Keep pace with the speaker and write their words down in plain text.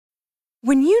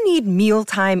When you need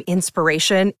mealtime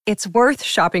inspiration, it's worth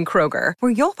shopping Kroger,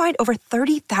 where you'll find over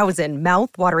 30,000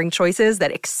 mouth-watering choices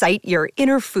that excite your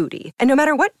inner foodie. And no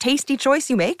matter what tasty choice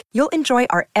you make, you'll enjoy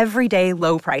our everyday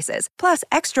low prices, plus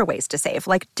extra ways to save,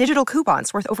 like digital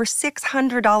coupons worth over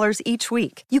 $600 each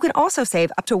week. You can also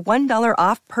save up to $1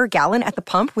 off per gallon at the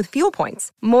pump with fuel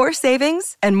points. More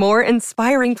savings and more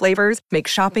inspiring flavors make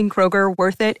shopping Kroger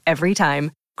worth it every time.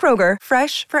 Kroger,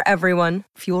 fresh for everyone.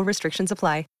 Fuel restrictions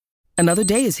apply. Another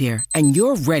day is here, and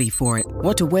you're ready for it.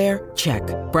 What to wear? Check.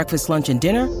 Breakfast, lunch, and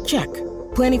dinner? Check.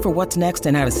 Planning for what's next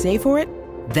and how to save for it?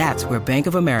 That's where Bank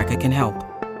of America can help.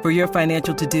 For your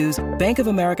financial to-dos, Bank of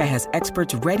America has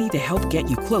experts ready to help get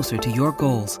you closer to your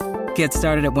goals. Get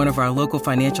started at one of our local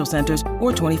financial centers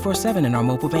or 24/7 in our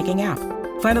mobile banking app.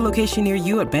 Find a location near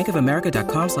you at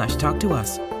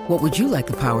bankofamerica.com/talktous. What would you like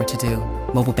the power to do?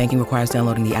 Mobile banking requires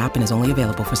downloading the app and is only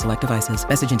available for select devices.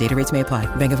 Message and data rates may apply.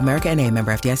 Bank of America N.A.,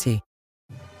 member FDIC.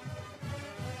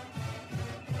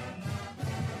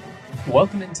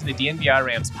 Welcome into the DNVR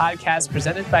Rams podcast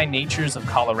presented by Natures of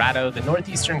Colorado, the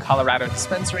Northeastern Colorado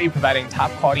dispensary providing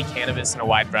top-quality cannabis and a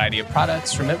wide variety of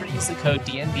products. Remember to use the code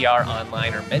DNVR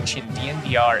online or mention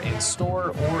DNVR in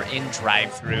store or in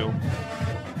drive-thru.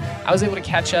 I was able to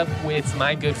catch up with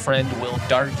my good friend Will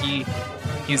Darkey.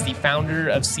 He is the founder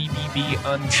of CBB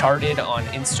Uncharted on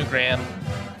Instagram.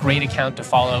 Great account to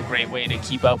follow, great way to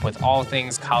keep up with all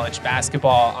things college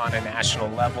basketball on a national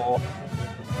level.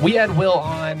 We had Will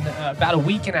on about a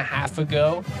week and a half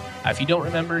ago. If you don't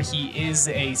remember, he is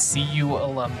a CU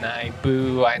alumni.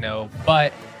 Boo, I know.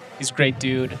 But he's a great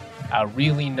dude.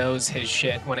 Really knows his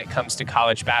shit when it comes to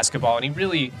college basketball. And he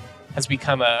really has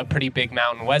become a pretty big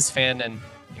Mountain West fan and,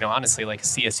 honestly, like a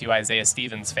CSU Isaiah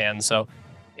Stevens fan. So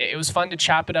it was fun to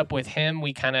chop it up with him.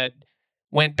 We kind of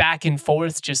went back and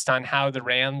forth just on how the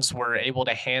Rams were able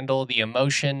to handle the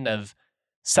emotion of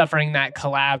suffering that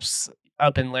collapse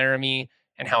up in Laramie,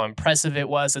 and how impressive it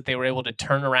was that they were able to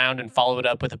turn around and follow it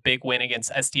up with a big win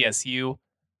against SDSU.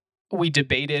 We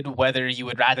debated whether you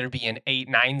would rather be an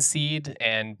 8-9 seed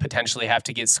and potentially have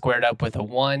to get squared up with a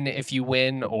 1 if you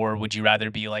win, or would you rather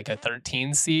be like a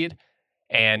 13 seed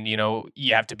and,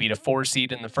 you have to beat a 4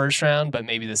 seed in the first round, but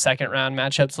maybe the second round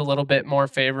matchup's a little bit more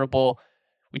favorable.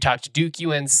 We talked to Duke,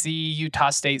 UNC, Utah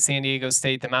State, San Diego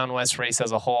State, the Mountain West race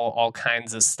as a whole, all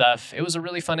kinds of stuff. It was a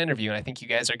really fun interview, and I think you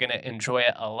guys are going to enjoy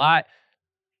it a lot.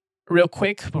 Real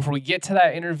quick, before we get to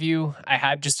that interview, I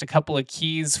had just a couple of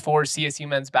keys for CSU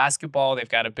men's basketball. They've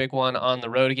got a big one on the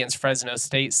road against Fresno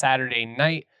State Saturday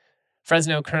night.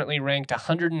 Fresno currently ranked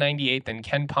 198th in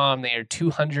KenPom. They are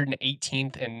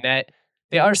 218th in net.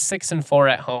 They are 6-4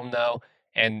 at home, though,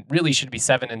 and really should be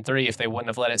 7-3 if they wouldn't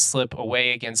have let it slip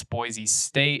away against Boise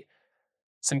State.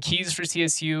 Some keys for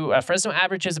CSU. Fresno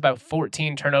averages about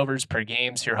 14 turnovers per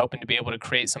game, so you're hoping to be able to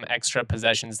create some extra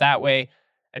possessions that way.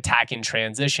 Attack in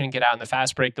transition, get out in the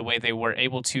fast break the way they were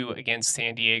able to against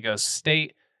San Diego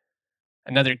State.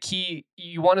 Another key,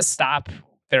 you want to stop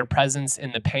their presence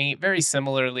in the paint, very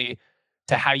similarly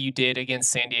to how you did against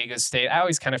San Diego State. I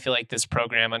always kind of feel like this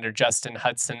program under Justin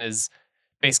Hudson is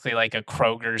basically like a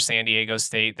Kroger San Diego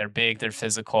State. They're big, they're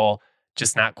physical,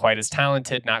 just not quite as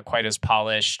talented, not quite as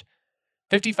polished.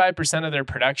 55% of their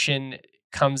production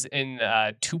comes in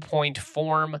two-point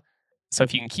form. So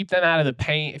if you can keep them out of the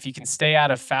paint, if you can stay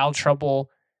out of foul trouble,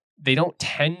 they don't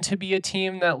tend to be a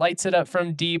team that lights it up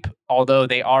from deep, although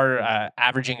they are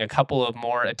averaging a couple of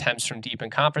more attempts from deep in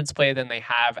conference play than they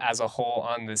have as a whole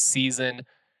on the season.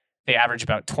 They average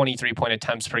about 23-point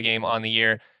attempts per game on the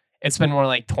year. It's been more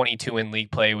like 22 in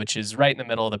league play, which is right in the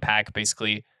middle of the pack,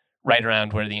 basically right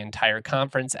around where the entire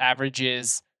conference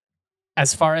averages.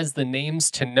 As far as the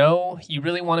names to know, you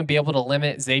really want to be able to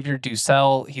limit Xavier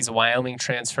Dussel. He's a Wyoming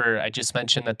transfer. I just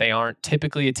mentioned that they aren't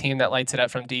typically a team that lights it up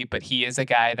from deep, but he is a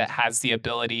guy that has the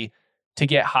ability to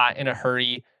get hot in a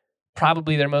hurry.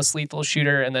 Probably their most lethal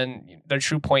shooter. And then their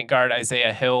true point guard,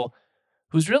 Isaiah Hill,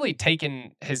 who's really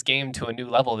taken his game to a new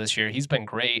level this year. He's been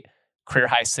great. Career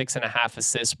high 6.5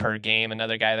 assists per game.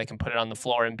 Another guy that can put it on the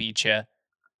floor and beat you.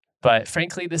 But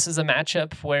frankly, this is a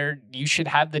matchup where you should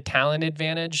have the talent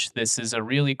advantage. This is a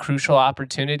really crucial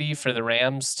opportunity for the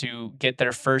Rams to get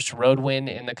their first road win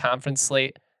in the conference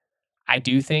slate. I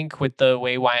do think with the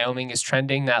way Wyoming is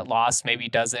trending, that loss maybe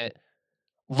doesn't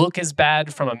look as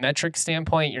bad from a metric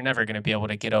standpoint. You're never going to be able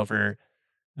to get over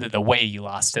the way you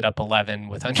lost it up 11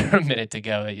 with under a minute to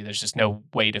go. There's just no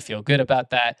way to feel good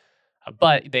about that.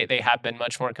 But they have been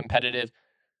much more competitive.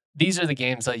 These are the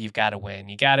games that you've got to win.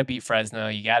 You got to beat Fresno.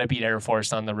 You got to beat Air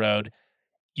Force on the road.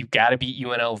 You've got to beat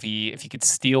UNLV. If you could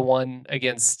steal one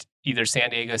against either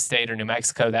San Diego State or New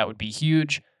Mexico, that would be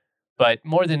huge. But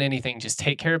more than anything, just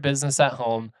take care of business at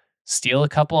home. steal a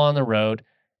couple on the road,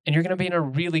 and you're going to be in a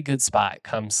really good spot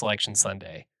come Selection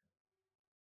Sunday.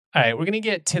 All right, we're going to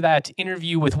get to that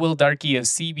interview with Will Darkey of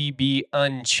CBB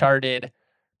Uncharted.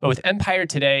 But with Empire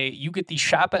Today, you get the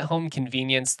shop at home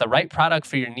convenience, the right product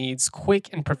for your needs, quick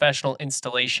and professional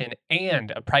installation,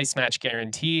 and a price match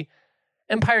guarantee.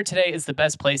 Empire Today is the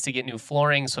best place to get new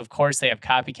flooring, so of course they have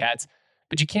copycats,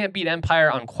 but you can't beat Empire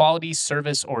on quality,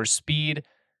 service, or speed.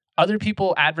 Other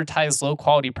people advertise low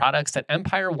quality products that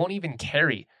Empire won't even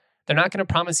carry. They're not going to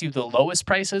promise you the lowest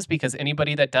prices because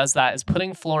anybody that does that is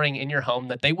putting flooring in your home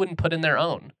that they wouldn't put in their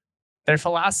own. Their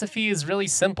philosophy is really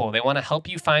simple. They want to help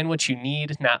you find what you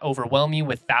need, not overwhelm you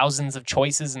with thousands of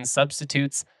choices and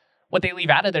substitutes. What they leave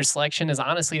out of their selection is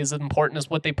honestly as important as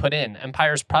what they put in.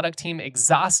 Empire's product team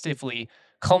exhaustively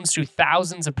combs through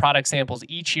thousands of product samples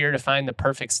each year to find the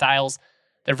perfect styles.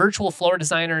 Their virtual floor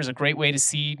designer is a great way to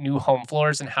see new home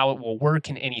floors and how it will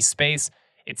work in any space.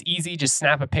 It's easy, just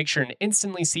snap a picture and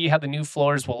instantly see how the new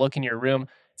floors will look in your room.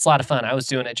 It's a lot of fun. I was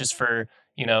doing it just for,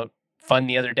 fun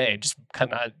the other day, just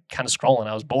kind of scrolling.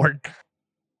 I was bored.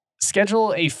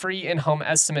 Schedule a free in-home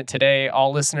estimate today.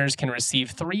 All listeners can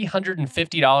receive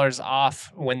 $350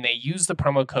 off when they use the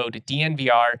promo code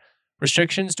DNVR.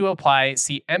 Restrictions do apply.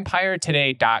 See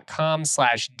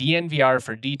empiretoday.com/DNVR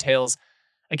for details.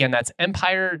 Again, that's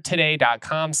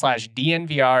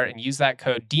empiretoday.com/DNVR and use that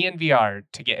code DNVR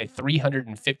to get a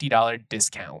 $350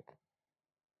 discount.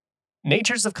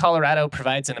 Natures of Colorado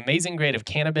provides an amazing grade of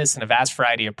cannabis and a vast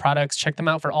variety of products. Check them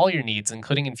out for all your needs,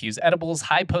 including infused edibles,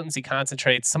 high-potency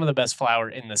concentrates, some of the best flower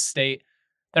in the state.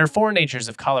 There are 4 Natures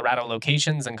of Colorado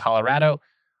locations in Colorado: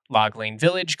 Log Lane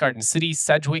Village, Garden City,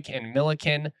 Sedgwick, and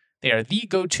Milliken. They are the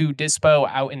go-to dispo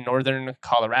out in northern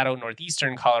Colorado,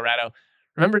 northeastern Colorado.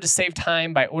 Remember to save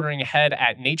time by ordering ahead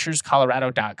at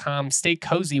naturescolorado.com. Stay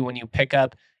cozy when you pick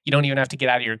up. You don't even have to get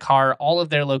out of your car. All of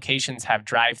their locations have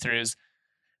drive-thrus.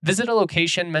 Visit a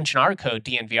location, mention our code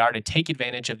DNVR to take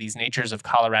advantage of these Natures of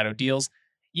Colorado deals.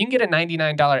 You can get a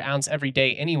 $99 ounce every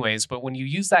day anyways, but when you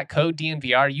use that code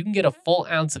DNVR, you can get a full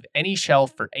ounce of any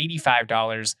shelf for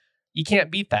 $85. You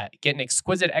can't beat that. Get an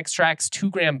exquisite extracts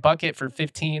 2-gram bucket for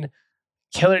 $15.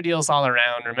 Killer deals all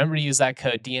around. Remember to use that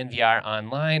code DNVR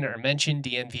online or mention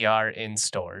DNVR in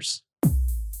stores.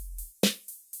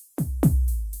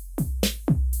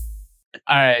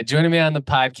 All right, joining me on the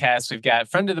podcast, we've got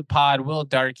friend of the pod, Will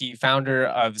Darkey, founder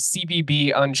of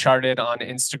CBB Uncharted on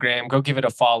Instagram. Go give it a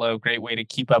follow. Great way to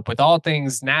keep up with all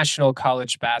things national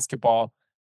college basketball.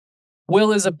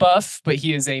 Will is a buff, but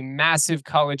he is a massive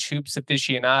college hoops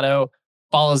aficionado,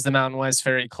 follows the Mountain West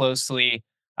very closely.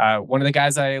 One of the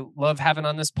guys I love having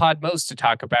on this pod most to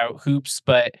talk about hoops,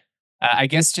 but I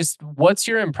guess just what's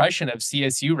your impression of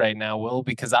CSU right now, Will?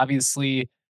 Because obviously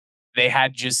they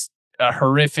had just a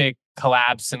horrific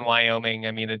collapse in Wyoming.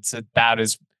 I mean, it's about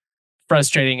as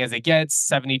frustrating as it gets.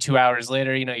 72 hours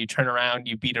later, you turn around,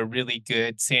 you beat a really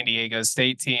good San Diego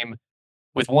State team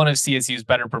with one of CSU's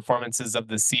better performances of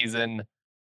the season.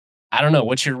 I don't know.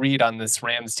 What's your read on this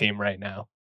Rams team right now?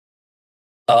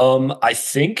 I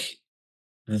think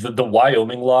the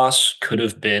Wyoming loss could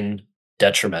have been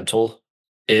detrimental.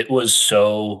 It was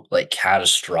so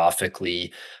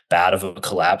catastrophically bad of a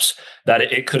collapse that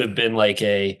it could have been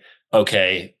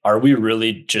okay, are we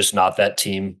really just not that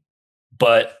team?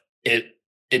 But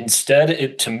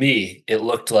to me, it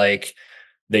looked like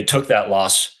they took that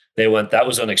loss. They went, that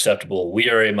was unacceptable. We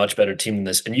are a much better team than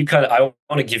this. And I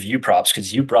want to give you props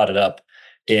because you brought it up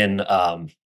in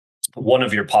one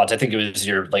of your pods. I think it was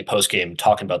your post game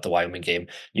talking about the Wyoming game.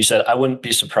 You said, I wouldn't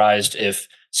be surprised if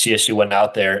CSU went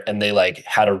out there and they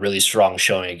had a really strong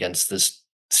showing against this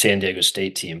San Diego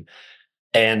State team.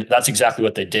 And that's exactly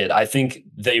what they did. I think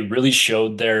they really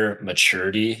showed their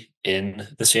maturity in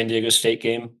the San Diego State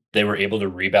game. They were able to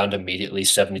rebound immediately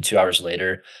 72 hours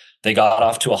later. They got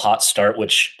off to a hot start,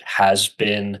 which has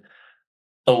been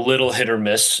a little hit or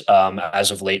miss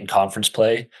as of late in conference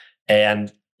play.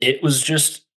 And it was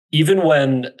just, even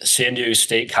when San Diego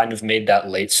State kind of made that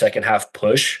late second half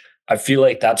push, I feel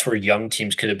like that's where young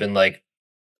teams could have been like,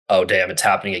 oh, damn, it's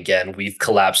happening again. We've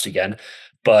collapsed again.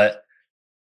 But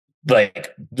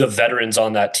the veterans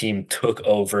on that team took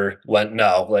over, went,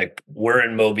 no, we're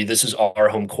in Moby. This is our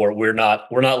home court. We're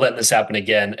not letting this happen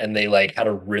again. And they had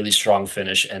a really strong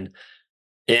finish. And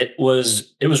it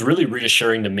was really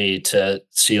reassuring to me to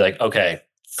see okay,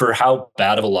 for how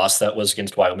bad of a loss that was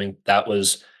against Wyoming, that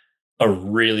was a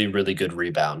really, really good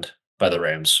rebound by the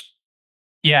Rams.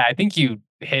 Yeah, I think you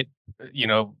hit,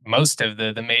 most of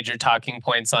the major talking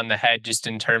points on the head just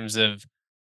in terms of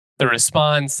the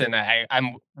response. And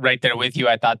I'm right there with you.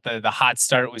 I thought the hot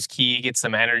start was key, get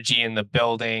some energy in the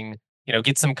building.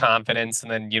 get some confidence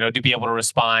and then, to be able to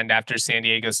respond after San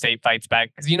Diego State fights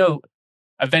back. Because,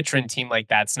 a veteran team like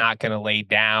that's not going to lay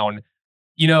down,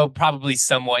 probably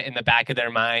somewhat in the back of their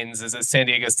minds as San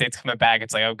Diego State's coming back.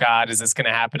 It's like, oh God, is this going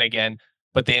to happen again?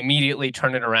 But they immediately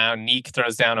turn it around. Neek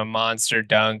throws down a monster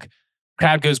dunk.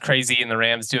 Crowd goes crazy, and the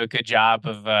Rams do a good job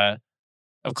of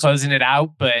closing it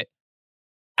out. But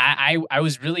I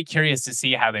was really curious to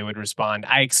see how they would respond.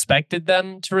 I expected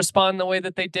them to respond the way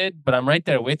that they did, but I'm right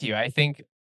there with you. I think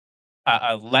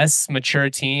a less mature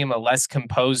team, a less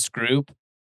composed group,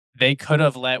 they could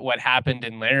have let what happened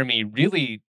in Laramie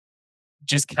really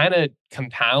just kind of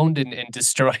compound and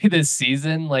destroy this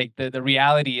season. Like the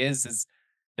reality is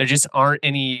there just aren't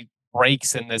any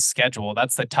breaks in this schedule.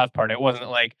 That's the tough part. It wasn't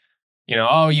like,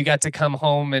 oh, you got to come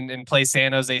home and play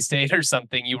San Jose State or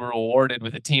something. You were rewarded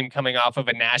with a team coming off of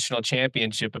a national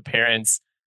championship appearance.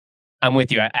 I'm with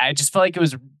you. I just felt like it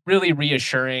was really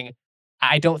reassuring.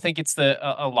 I don't think it's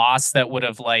a loss that would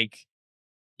have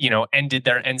ended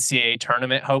their NCAA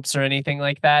tournament hopes or anything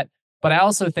like that. But I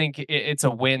also think it's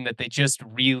a win that they just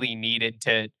really needed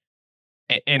to,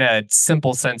 in a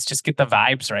simple sense, just get the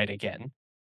vibes right again.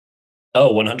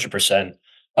 Oh, 100%.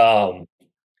 Um,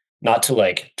 Not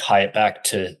to tie it back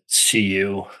to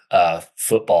CU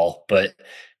football, but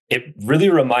it really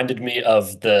reminded me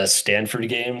of the Stanford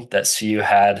game that CU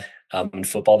had in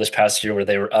football this past year, where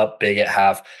they were up big at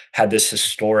half, had this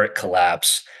historic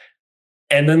collapse.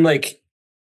 And then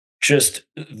just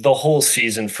the whole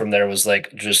season from there was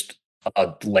just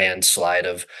a landslide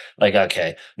of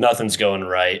okay, nothing's going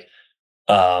right.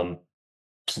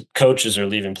 Coaches are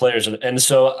leaving players. And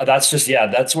so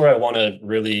that's where I want to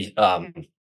really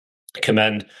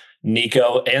commend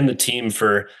Nico and the team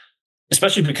for,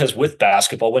 especially because with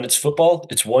basketball, when it's football,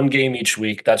 it's one game each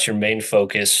week. That's your main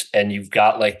focus. And you've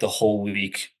got the whole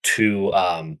week to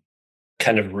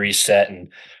kind of reset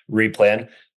and replan.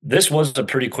 This was a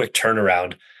pretty quick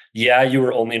turnaround. Yeah, you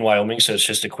were only in Wyoming, so it's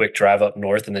just a quick drive up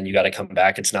north and then you got to come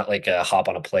back. It's not like a hop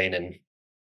on a plane and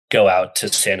go out to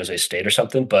San Jose State or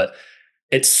something, but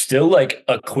it's still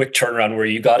a quick turnaround where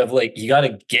you got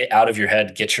to get out of your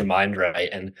head, get your mind right.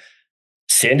 And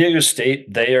San Diego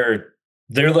State, they're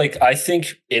I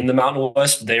think in the Mountain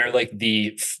West, they're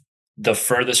the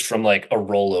furthest from a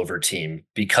rollover team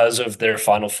because of their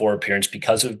Final Four appearance,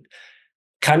 because of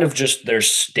kind of just their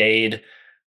stayed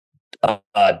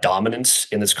dominance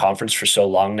in this conference for so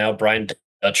long now. Brian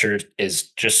Dutcher is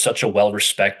just such a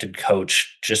well-respected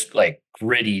coach, just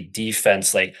gritty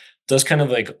defense, does kind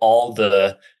of all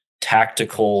the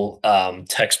tactical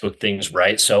textbook things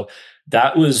right. So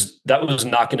that was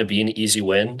not going to be an easy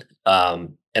win.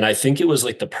 And I think it was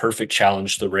the perfect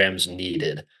challenge the Rams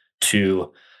needed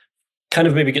to kind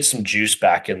of maybe get some juice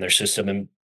back in their system and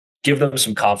give them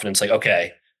some confidence.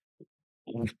 Okay,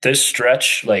 this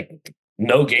stretch,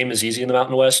 no game is easy in the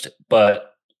Mountain West,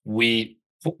 but we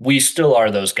still are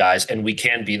those guys, and we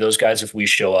can be those guys if we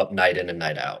show up night in and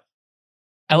night out.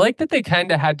 I like that they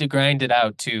kind of had to grind it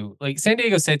out too. San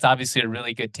Diego State's obviously a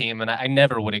really good team, and I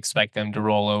never would expect them to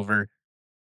roll over.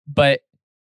 But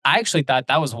I actually thought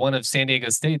that was one of San Diego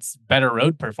State's better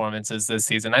road performances this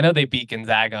season. I know they beat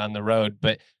Gonzaga on the road,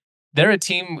 but they're a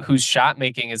team whose shot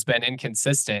making has been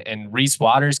inconsistent. And Reese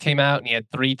Waters came out and he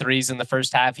had 3 threes in the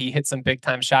first half. He hit some big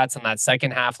time shots in that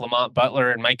second half. Lamont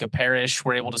Butler and Micah Parrish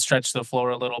were able to stretch the floor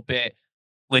a little bit.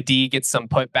 Ladie gets some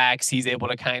putbacks. He's able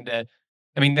to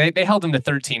they held him to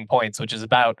 13 points, which is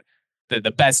about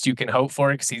the best you can hope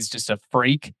for because he's just a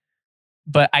freak.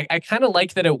 But I kind of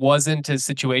like that it wasn't a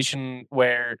situation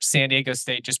where San Diego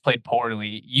State just played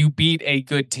poorly. You beat a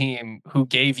good team who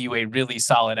gave you a really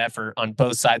solid effort on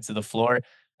both sides of the floor.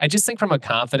 I just think from a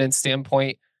confidence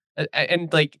standpoint,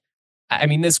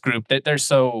 this group, that they're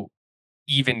so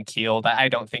even keeled. I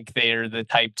don't think they're the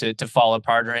type to fall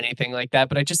apart or anything like that.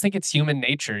 But I just think it's human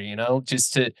nature,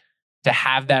 just to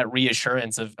have that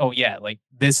reassurance of, oh yeah,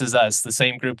 this is us, the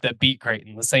same group that beat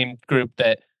Creighton, the same group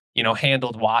that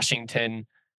handled Washington.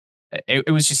 It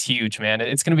was just huge, man.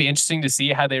 It's going to be interesting to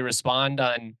see how they respond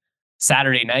on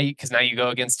Saturday night, because now you go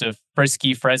against a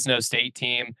frisky Fresno State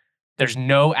team. There's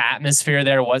no atmosphere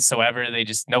there whatsoever.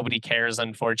 Nobody cares,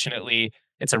 unfortunately.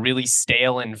 It's a really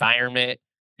stale environment.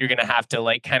 You're going to have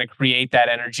to kind of create that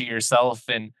energy yourself.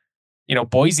 And,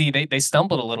 Boise, they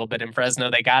stumbled a little bit in Fresno.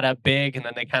 They got up big and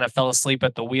then they kind of fell asleep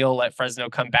at the wheel, let Fresno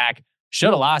come back.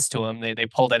 Should have lost to them. They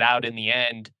pulled it out in the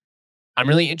end. I'm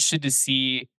really interested to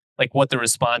see what the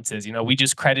response is. We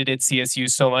just credited CSU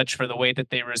so much for the way that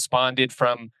they responded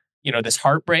from, this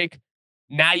heartbreak.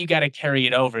 Now you got to carry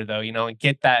it over though, and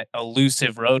get that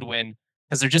elusive road win,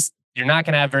 because you're not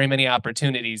going to have very many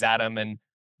opportunities at them. And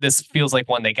this feels like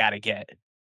one they got to get.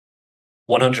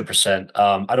 100%.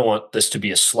 I don't want this to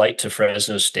be a slight to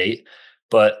Fresno State,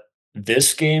 but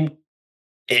this game,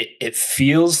 it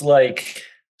feels like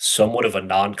somewhat of a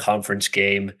non-conference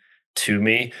game to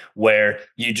me, where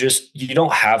you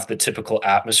don't have the typical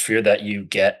atmosphere that you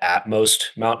get at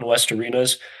most Mountain West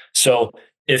arenas. So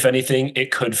if anything,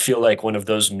 it could feel like one of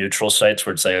those neutral sites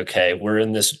where it's like, okay, we're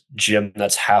in this gym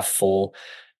that's half full,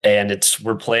 and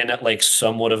we're playing at like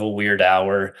somewhat of a weird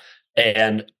hour.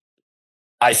 And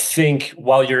I think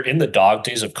while you're in the dog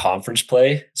days of conference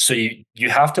play, so you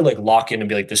have to like lock in and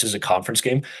be like, this is a conference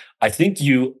game. I think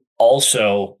you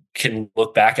also can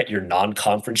look back at your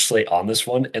non-conference slate on this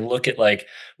one and look at like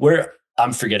where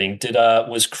I'm forgetting.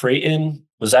 Was Creighton,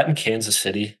 was that in Kansas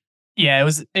City? Yeah,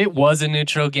 it was a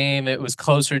neutral game. It was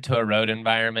closer to a road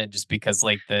environment just because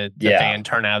like the Yeah. fan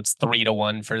turnout's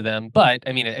 3-1 for them. But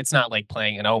I mean, it's not like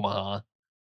playing in Omaha.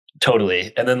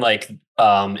 Totally. And then like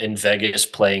in Vegas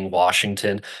playing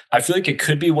Washington, I feel like it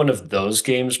could be one of those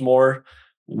games more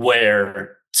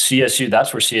where CSU,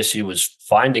 that's where CSU was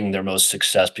finding their most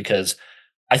success, because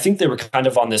I think they were kind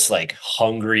of on this like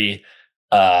hungry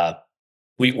uh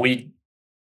we we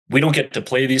we don't get to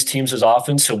play these teams as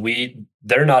often, so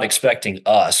they're not expecting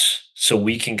us, so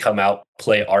we can come out,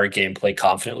 play our game, play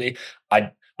confidently.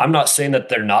 I'm not saying that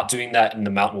they're not doing that in the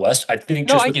Mountain West. I think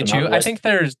No, just I with the get you. Mountain West,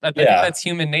 I think yeah. that's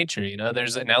human nature.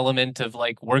 There's an element of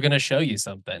like we're gonna show you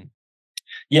something.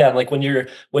 Yeah, and like when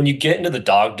you get into the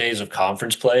dog days of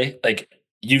conference play, like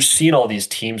you've seen all these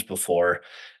teams before,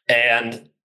 and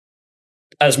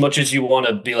as much as you want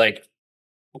to be like,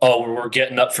 oh, we're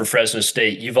getting up for Fresno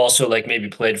State, you've also like maybe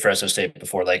played Fresno State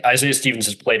before. Like Isaiah Stevens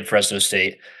has played Fresno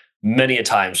State many a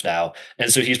times now,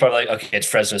 and so he's probably like, okay, it's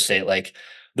Fresno State. Like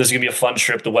this is gonna be a fun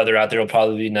trip. The weather out there will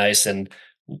probably be nice, and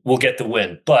we'll get the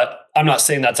win. But I'm not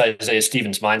saying that's Isaiah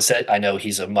Stevens' mindset. I know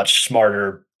he's a much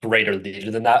smarter, greater leader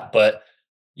than that, but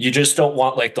you just don't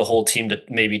want like the whole team to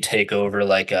maybe take over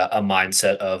like a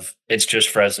mindset of it's just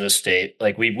Fresno State.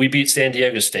 Like we beat San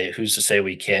Diego State. Who's to say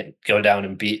we can't go down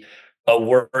and beat a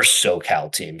worse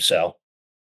SoCal team? So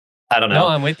I don't No, know.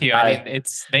 I'm with you. I mean, I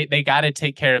it's they got to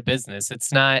take care of business.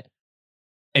 It's not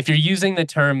if you're using the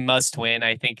term must win,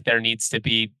 I think there needs to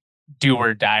be do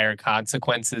or dire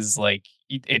consequences. Like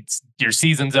it's your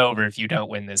season's over if you don't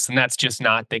win this, and that's just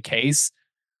not the case.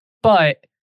 But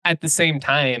at the same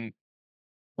time,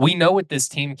 we know what this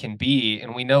team can be,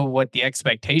 and we know what the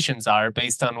expectations are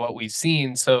based on what we've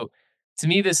seen. So to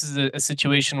me, this is a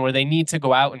situation where they need to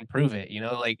go out and prove it.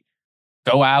 Like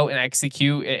go out and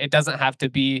execute. It doesn't have to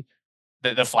be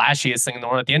the flashiest thing in the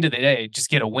world. At the end of the day, just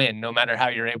get a win, no matter how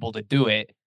you're able to do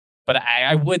it. But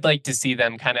I would like to see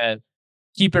them kind of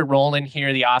keep it rolling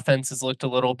here. The offense has looked a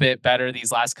little bit better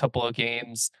these last couple of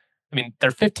games. I mean,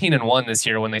 they're 15-1 this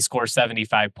year when they score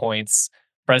 75 points.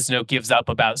 Fresno gives up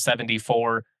about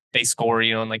 74. They score,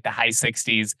 in like the high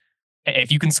 60s.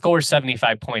 If you can score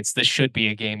 75 points, this should be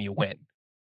a game you win.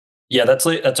 Yeah, that's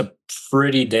a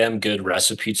pretty damn good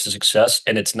recipe to success,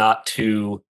 and it's not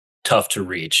too tough to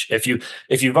reach. If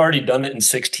you've already done it in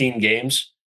 16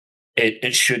 games,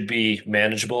 it should be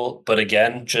manageable. But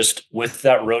again, just with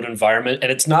that road environment,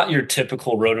 and it's not your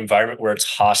typical road environment where it's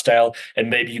hostile and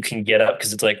maybe you can get up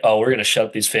because it's like, oh, we're gonna shut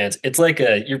up these fans. It's like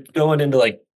you're going into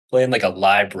like playing like a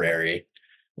library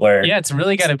where Yeah, it's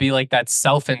really got to be like that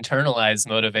self internalized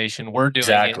motivation. We're doing it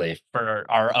exactly. for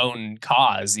our own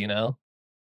cause.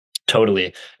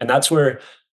 Totally. And that's where,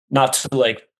 not to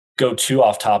like go too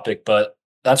off topic, but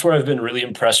that's where I've been really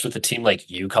impressed with a team like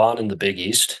UConn in the Big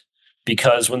East,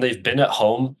 because when they've been at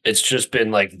home, it's just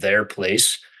been like their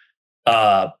place.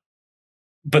 Uh,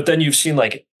 but then you've seen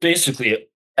like basically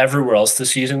everywhere else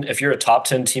this season, if you're a top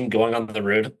 10 team going on the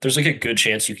road, there's like a good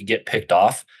chance you could get picked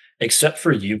off, except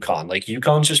for UConn. Like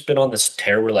UConn's just been on this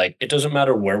tear where like it doesn't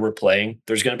matter where we're playing.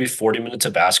 There's going to be 40 minutes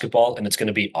of basketball, and it's going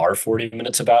to be our 40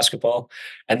 minutes of basketball.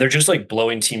 And they're just like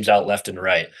blowing teams out left and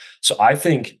right. So I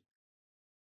think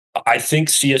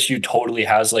CSU totally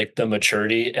has like the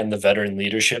maturity and the veteran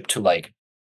leadership to like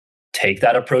take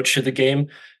that approach to the game.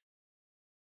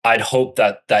 I'd hope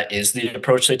that that is the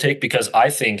approach they take, because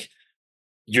I think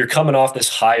you're coming off this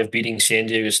high of beating San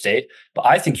Diego State, but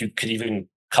I think you could even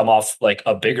come off like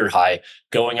a bigger high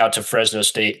going out to Fresno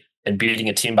State and beating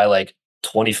a team by like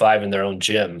 25 in their own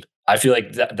gym. I feel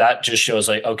like that just shows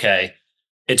like, okay,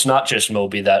 it's not just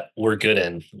Moby that we're good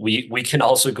in. We can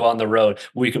also go on the road.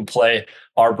 We can play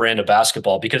our brand of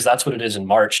basketball, because that's what it is in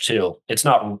March too. It's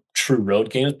not true road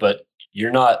games, but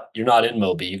you're not in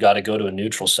Moby. You got to go to a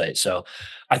neutral site. So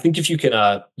I think if you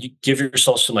can you give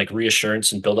yourself some like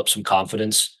reassurance and build up some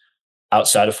confidence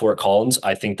outside of Fort Collins,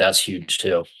 I think that's huge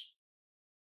too.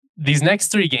 These next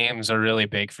three games are really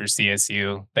big for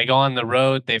CSU. They go on the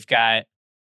road. They've got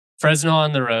Fresno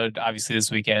on the road, obviously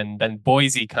this weekend. Then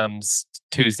Boise comes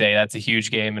Tuesday. That's a huge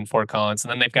game in Fort Collins.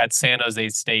 And then they've got San Jose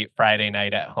State Friday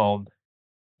night at home.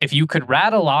 If you could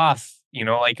rattle off,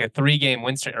 like a 3-game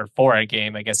win streak or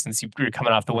 4-game, I guess, since you're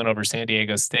coming off the win over San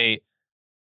Diego State,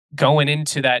 going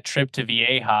into that trip to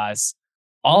Viejas,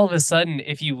 all of a sudden,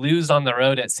 if you lose on the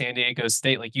road at San Diego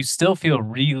State, like you still feel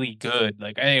really good.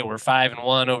 Like, hey, we're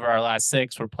 5-1 over our last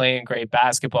 6. We're playing great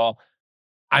basketball.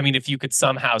 I mean, if you could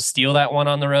somehow steal that one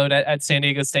on the road at San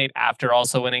Diego State after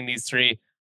also winning these 3,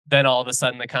 then all of a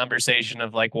sudden the conversation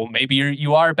of like, well, maybe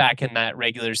you are back in that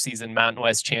regular season Mountain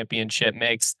West championship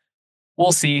mix.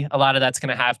 We'll see. A lot of that's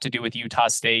going to have to do with Utah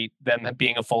State. Them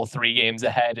being a full 3 games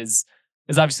ahead is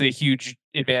obviously a huge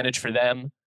advantage for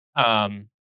them.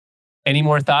 Any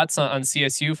more thoughts on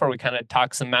CSU before we kind of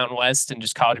talk some Mountain West and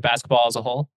just college basketball as a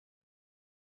whole?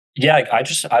 Yeah,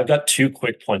 I've got 2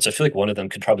 quick points. I feel like one of them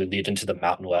could probably lead into the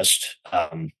Mountain West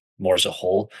more as a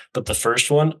whole. But the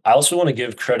first one, I also want to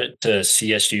give credit to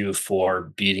CSU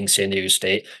for beating San Diego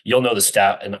State. You'll know the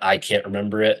stat, and I can't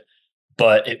remember it,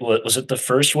 but was it the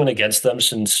first one against them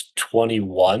since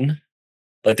 21?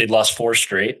 Like they'd lost 4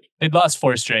 straight. They'd lost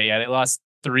 4 straight. Yeah, they lost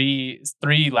three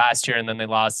last year, and then they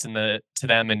lost to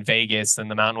them in Vegas in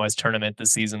the Mountain West tournament the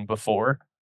season before.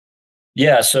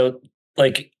 Yeah, so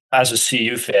like as a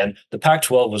CU fan, the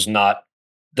Pac-12 was not.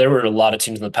 There were a lot of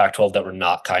teams in the Pac-12 that were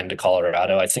not kind to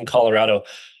Colorado. I think Colorado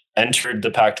entered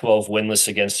the Pac-12 winless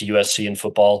against USC in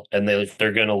football, and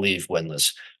they're going to leave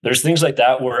winless. There's things like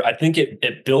that where I think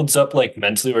it builds up like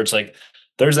mentally, where it's like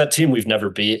there's that team we've never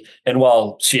beat. And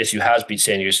while CSU has beat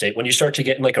San Diego State, when you start to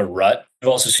get in like a rut,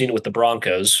 you've also seen it with the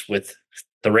Broncos, with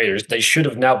the Raiders. They should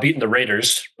have now beaten the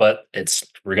Raiders, but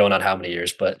we're going on how many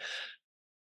years? But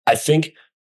I think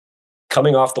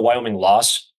coming off the Wyoming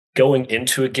loss, going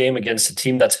into a game against a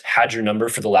team that's had your number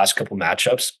for the last couple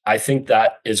matchups, I think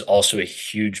that is also a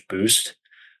huge boost.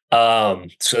 So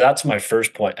that's my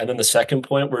first point. And then the second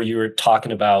point, where you were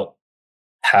talking about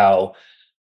how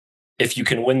if you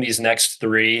can win these next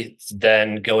 3,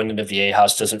 then going into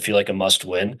Viejas doesn't feel like a must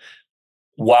win.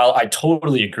 While I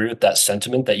totally agree with that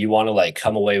sentiment that you want to like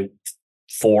come away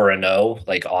 4-0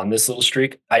 like on this little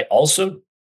streak, I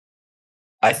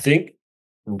think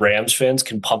Rams fans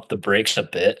can pump the brakes a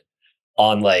bit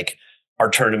on like our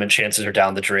tournament chances are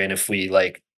down the drain if we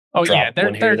like. Oh yeah,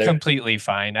 they're completely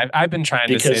fine. I've been trying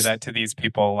to say that to these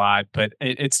people a lot, but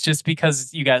it's just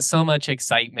because you got so much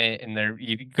excitement, and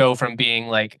you go from being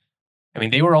like, I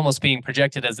mean, they were almost being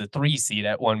projected as a 3 seed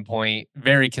at one point,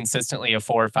 very consistently a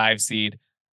 4 or 5 seed.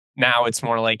 Now it's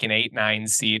more like an 8-9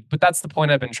 seed. But that's the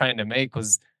point I've been trying to make,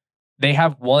 was they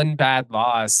have one bad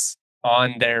loss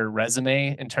on their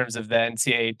resume in terms of the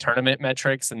NCAA tournament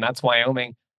metrics, and that's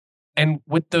Wyoming. And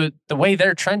with the way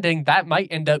they're trending, that might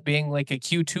end up being like a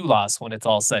Q2 loss when it's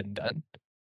all said and done.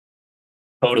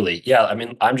 Totally. Yeah. I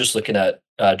mean, I'm just looking at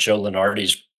Joe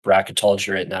Lenardi's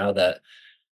bracketology right now that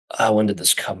when did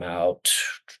this come out?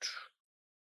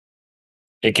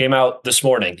 It came out this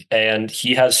morning, and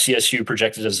he has CSU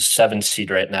projected as a 7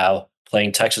 seed right now,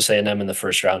 playing Texas A&M in the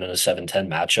first round in a 7-10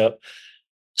 matchup.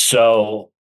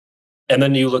 So, and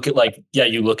then you look at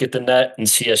you look at the net, and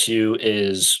CSU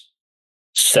is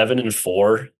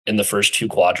 7-4 in the first 2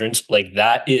 quadrants. Like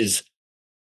that is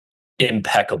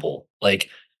impeccable. Like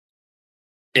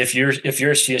if you're a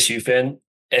CSU fan,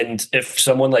 and if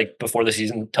someone like before the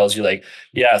season tells you like,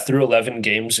 yeah, through 11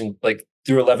 games and like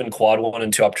through 11 quad 1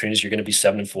 and 2 opportunities, you're going to be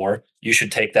 7-4, you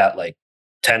should take that like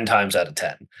 10 times out of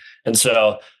 10. And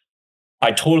so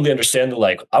I totally understand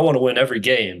I want to win every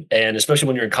game. And especially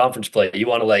when you're in conference play, you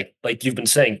want to like you've been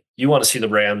saying, you want to see the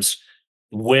Rams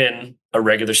win a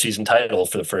regular season title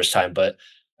for the first time. But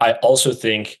I also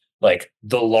think like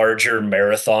the larger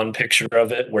marathon picture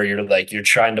of it, where you're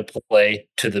trying to play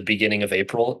to the beginning of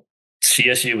April,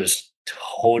 CSU is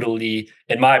totally,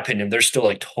 in my opinion, they're still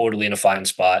like totally in a fine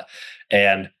spot.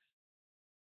 And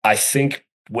I think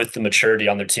with the maturity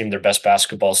on their team, their best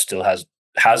basketball still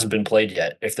hasn't been played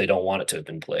yet, if they don't want it to have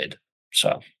been played.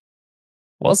 So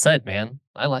well said, man.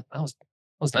 I like that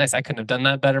was nice. I couldn't have done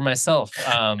that better myself.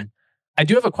 I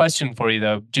do have a question for you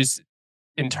though, just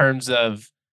in terms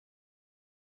of,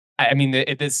 I mean,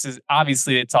 this is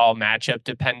obviously it's all matchup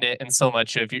dependent, and so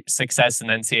much of your success in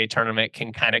the NCAA tournament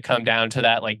can kind of come down to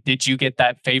that. Like, did you get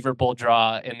that favorable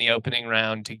draw in the opening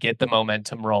round to get the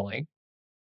momentum rolling?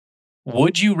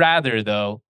 Would you rather,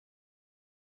 though,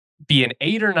 be an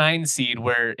 8 or 9 seed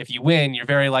where if you win, you're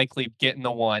very likely getting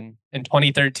the 1? In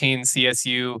 2013,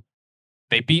 CSU,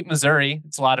 they beat Missouri.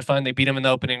 It's a lot of fun. They beat them in the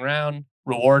opening round,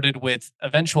 rewarded with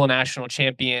eventual national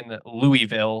champion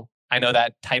Louisville. I know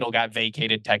that title got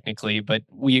vacated technically, but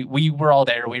we were all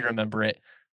there. We remember it.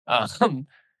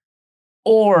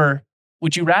 Or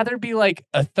would you rather be like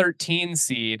a 13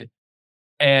 seed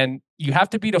and you have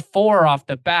to beat a 4 off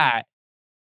the bat,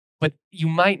 but you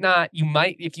might not,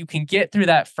 if you can get through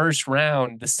that first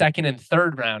round, the second and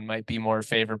third round might be more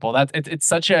favorable. It's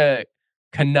such a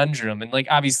conundrum. And like,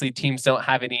 obviously teams don't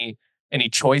have any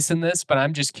choice in this, but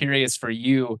I'm just curious for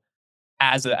you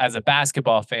as a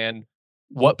basketball fan,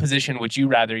 what position would you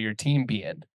rather your team be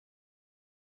in?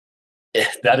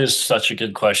 That is such a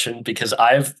good question because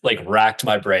I've like racked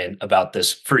my brain about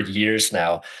this for years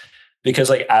now. Because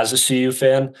like as a CU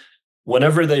fan,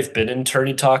 whenever they've been in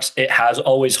tourney talks, it has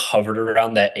always hovered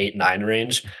around that 8-9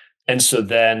 range. And so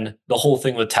then the whole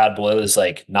thing with Tad Boyle is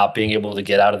like not being able to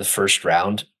get out of the first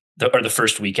round or the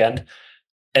first weekend.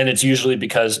 And it's usually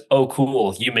because, oh,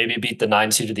 cool, you maybe beat the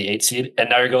 9 seed or the 8 seed, and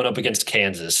now you're going up against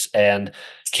Kansas. And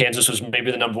Kansas was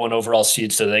maybe the number 1 overall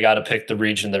seed, so they got to pick the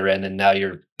region they're in. And now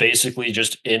you're basically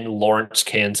just in Lawrence,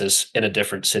 Kansas, in a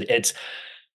different city. It's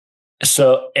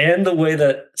so, and the way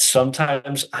that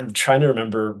sometimes I'm trying to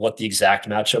remember what the exact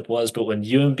matchup was, but when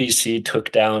UMBC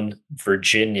took down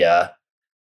Virginia,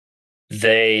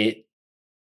 they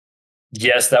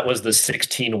yes, that was the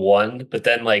 16-1, but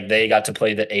then like they got to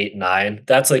play the 8-9.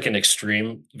 That's like an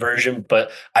extreme version,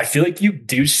 but I feel like you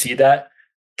do see that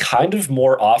kind of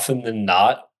more often than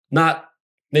not. Not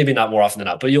maybe not more often than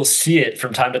not, but you'll see it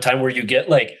from time to time where you get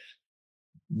like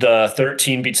the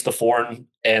 13 beats the 4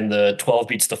 and the 12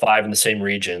 beats the 5 in the same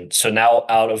region. So now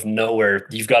out of nowhere,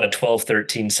 you've got a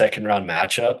 12-13 second round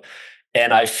matchup.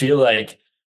 And I feel like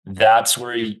that's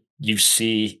where you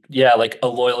see, yeah, like a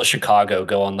Loyola Chicago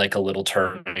go on like a little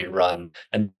tournament run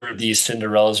and these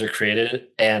Cinderellas are created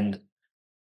and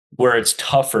where it's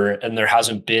tougher and there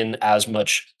hasn't been as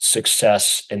much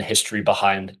success and history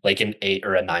behind like an 8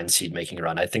 or a 9 seed making a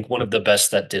run. I think one of the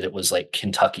best that did it was like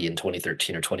Kentucky in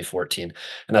 2013 or 2014.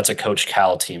 And that's a Coach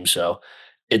Cal team. So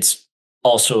it's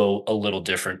also a little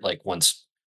different. Like once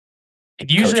it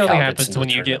usually only happens when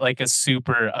you get like a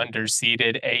super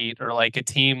underseeded 8 or like a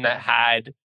team that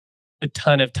had a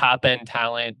ton of top end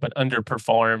talent, but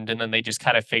underperformed. And then they just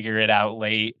kind of figure it out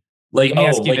late. Like,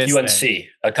 like UNC then.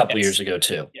 A couple years ago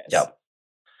too. Yes. Yeah.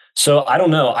 So I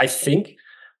don't know. I think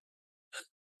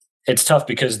it's tough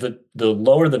because the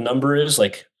lower the number is,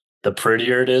 like the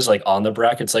prettier it is, like on the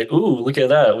bracket. It's like, ooh, look at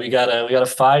that. We got a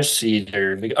 5 seed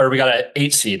or we got an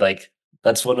 8 seed. Like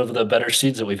that's one of the better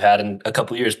seeds that we've had in a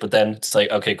couple years. But then it's like,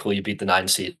 okay, cool. You beat the 9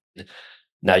 seed.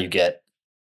 Now you get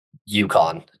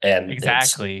UConn. And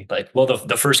exactly like, well,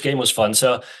 the first game was fun.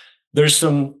 So there's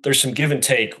some give and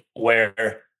take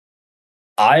where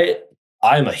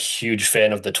I'm a huge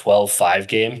fan of the 12-5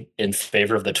 game in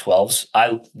favor of the 12s.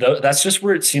 That's just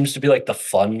where it seems to be like the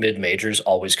fun mid-majors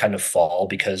always kind of fall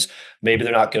because maybe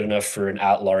they're not good enough for an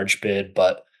at-large bid,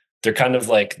 but they're kind of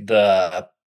like the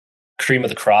cream of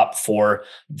the crop for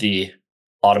the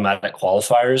automatic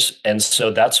qualifiers. And so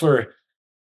that's where,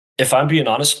 if I'm being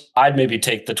honest, I'd maybe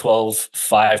take the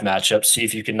 12-5 matchup, see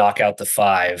if you can knock out the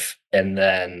 5, and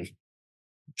then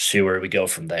see where we go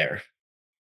from there.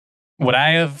 What I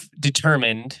have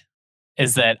determined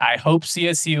is that I hope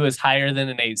CSU is higher than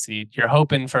an 8 seed. You're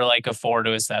hoping for like a 4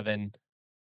 to a 7.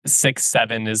 6,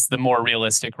 7 is the more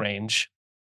realistic range.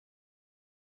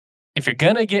 If you're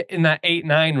going to get in that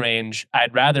 8-9 range,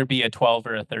 I'd rather be a 12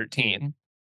 or a 13.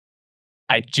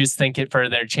 I just think it for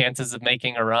their chances of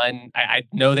making a run. I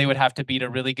know they would have to beat a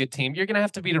really good team. You're going to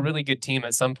have to beat a really good team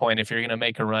at some point if you're going to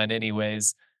make a run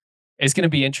anyways. It's going to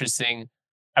be interesting.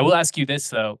 I will ask you this,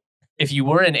 though. If you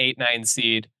were an 8-9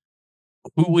 seed,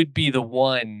 who would be the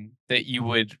one that you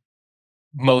would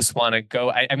most want to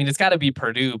go? I mean, it's got to be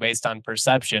Purdue based on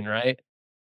perception, right?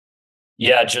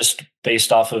 Yeah, just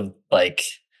based off of like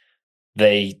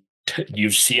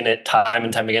you've seen it time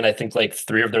and time again. I think like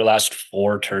 3 of their last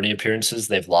 4 tourney appearances,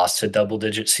 they've lost to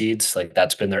double-digit seeds. Like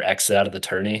that's been their exit out of the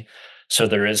tourney. So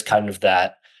there is kind of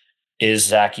that. Is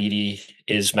Zach Edey,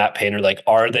 is Matt Painter, like,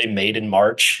 are they made in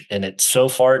March? And so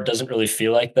far, it doesn't really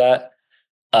feel like that.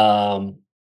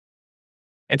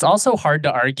 It's also hard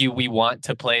to argue we want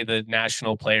to play the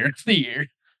National Player of the Year.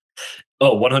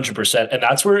 Oh, 100%. And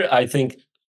that's where I think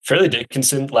Fairleigh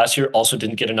Dickinson last year also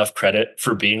didn't get enough credit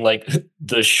for being like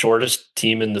the shortest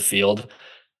team in the field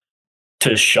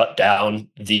to shut down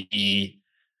the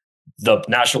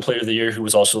National Player of the Year, who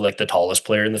was also like the tallest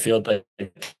player in the field. Like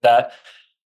that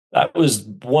was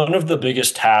one of the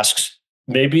biggest tasks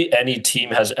maybe any team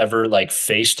has ever like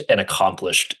faced and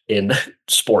accomplished in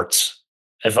sports.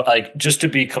 If like, just to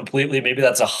be completely, maybe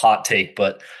that's a hot take,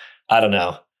 but I don't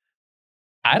know.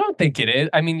 I don't think it is.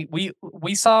 I mean,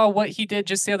 we saw what he did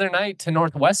just the other night to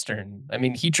Northwestern. I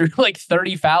mean, he drew like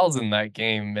 30 fouls in that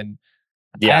game, and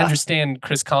I Yeah. understand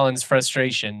Chris Collins'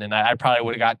 frustration, and I probably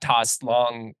would have got tossed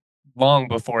long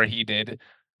before he did.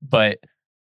 But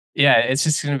yeah, it's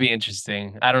just going to be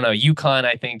interesting. I don't know. UConn,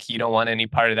 I think you don't want any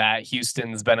part of that.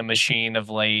 Houston's been a machine of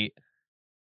late.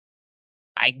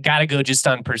 I gotta go just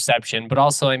on perception, but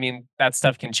also, I mean, that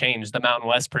stuff can change. The Mountain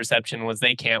West perception was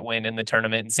they can't win in the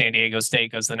tournament, and San Diego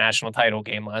State goes to the national title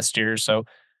game last year. So,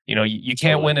 you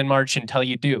can't win Totally. in March until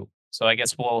you do. So I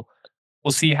guess we'll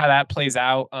see how that plays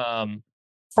out.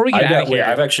 Before we get out of I've here,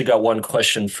 actually got one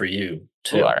question for you ooh, all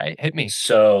too. right, hit me.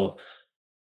 So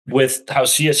with how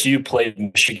CSU played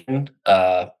Michigan,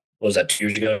 what was that 2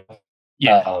 years ago?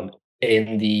 Yeah, Um,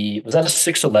 was that a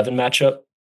 6-11 matchup?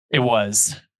 it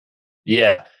was.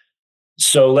 Yeah.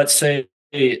 So let's say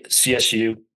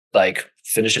CSU like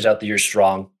finishes out the year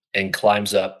strong and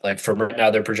climbs up. Like from right now,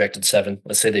 they're projected 7.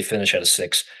 Let's say they finish at a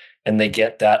 6 and they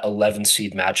get that 11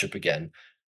 seed matchup again.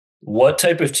 What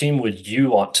type of team would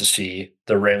you want to see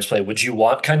the Rams play? Would you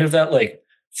want kind of that like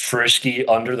frisky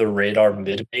under the radar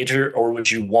mid major, or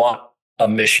would you want a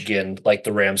Michigan like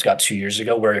the Rams got 2 years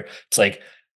ago, where it's like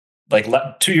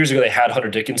 2 years ago they had Hunter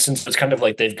Dickinson. So it's kind of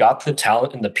like they've got the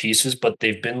talent and the pieces, but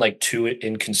they've been like too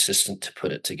inconsistent to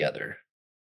put it together.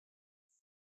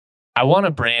 I want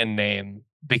a brand name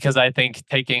because I think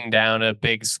taking down a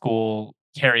big school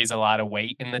carries a lot of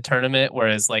weight in the tournament.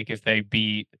 Whereas, like, if they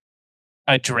beat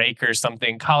a Drake or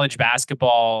something, college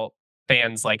basketball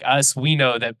fans like us, we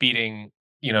know that beating,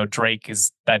 Drake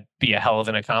is that be a hell of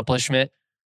an accomplishment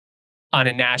on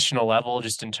a national level,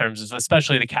 just in terms of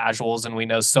especially the casuals. And we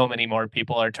know so many more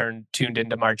people are tuned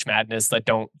into March Madness that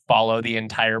don't follow the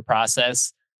entire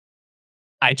process.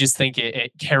 I just think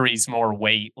it carries more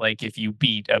weight, like if you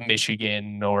beat a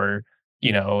Michigan or,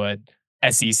 a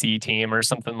SEC team or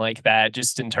something like that,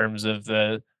 just in terms of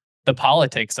the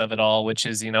politics of it all, which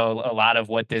is, a lot of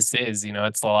what this is.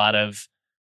 It's a lot of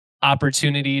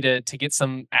opportunity to get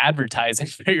some advertising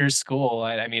for your school.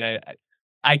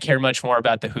 I care much more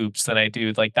about the hoops than I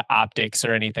do like the optics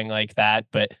or anything like that.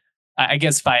 But I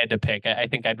guess if I had to pick, I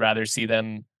think I'd rather see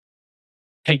them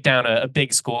take down a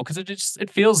big school because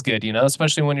it feels good,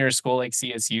 especially when you're a school like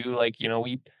CSU. Like,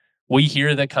 we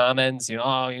hear the comments,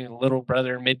 oh, little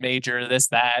brother, mid major, this,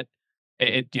 that.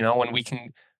 When we can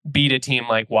beat a team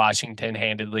like Washington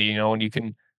handedly, when you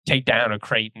can take down a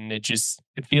Creighton, it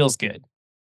feels good.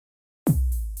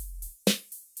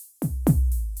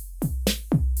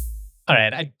 All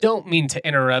right, I don't mean to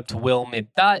interrupt Will mid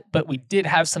thought, but we did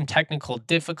have some technical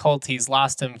difficulties.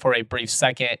 Lost him for a brief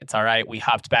second. It's all right. We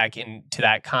hopped back into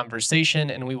that conversation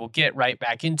and we will get right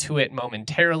back into it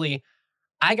momentarily.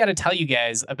 I got to tell you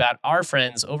guys about our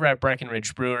friends over at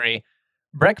Breckenridge Brewery.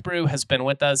 Breck Brew has been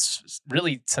with us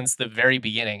really since the very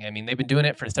beginning. I mean, they've been doing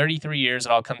it for 33 years.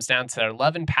 It all comes down to their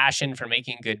love and passion for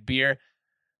making good beer.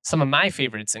 Some of my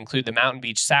favorites include the Mountain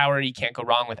Beach Sour. You can't go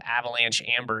wrong with Avalanche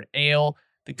Amber Ale.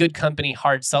 The Good Company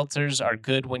hard seltzers are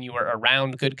good when you are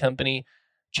around good company.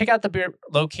 Check out the beer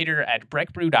locator at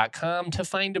breckbrew.com to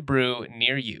find a brew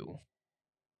near you.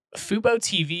 Fubo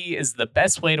TV is the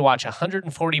best way to watch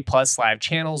 140 plus live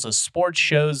channels of sports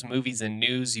shows, movies, and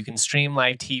news. You can stream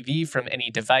live TV from any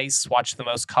device, watch the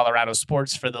most Colorado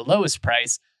sports for the lowest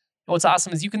price. And what's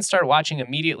awesome is you can start watching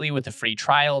immediately with a free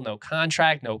trial, no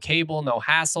contract, no cable, no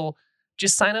hassle.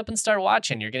 Just sign up and start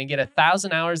watching. You're going to get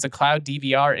 1,000 hours of cloud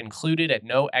DVR included at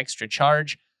no extra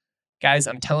charge. Guys,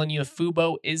 I'm telling you,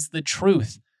 Fubo is the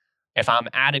truth. If I'm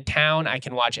out of town, I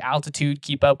can watch Altitude,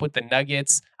 keep up with the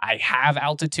Nuggets. I have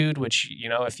Altitude, which,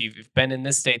 if you've been in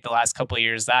this state the last couple of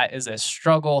years, that is a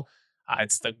struggle.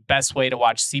 It's the best way to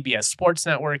watch CBS Sports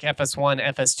Network, FS1,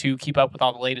 FS2, keep up with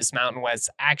all the latest Mountain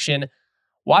West action.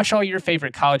 Watch all your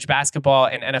favorite college basketball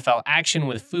and NFL action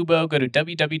with Fubo. Go to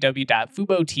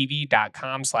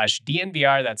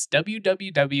www.fubotv.com/DNVR. That's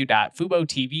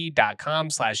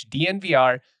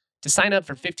www.fubotv.com/DNVR to sign up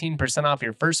for 15% off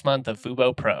your first month of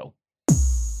Fubo Pro.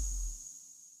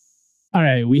 All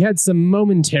right, we had some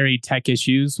momentary tech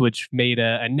issues, which made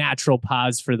a natural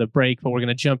pause for the break, but we're going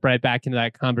to jump right back into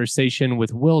that conversation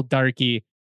with Will Darkey.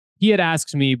 He had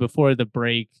asked me before the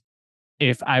break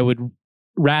if I would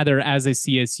rather, as a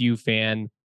CSU fan,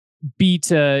 beat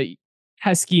a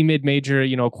pesky mid-major,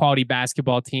 quality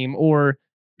basketball team, or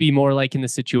be more like in the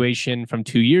situation from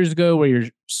 2 years ago where you're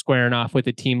squaring off with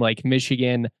a team like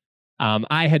Michigan.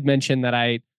 I had mentioned that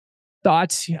I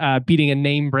thought beating a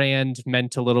name brand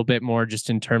meant a little bit more just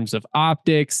in terms of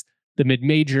optics. The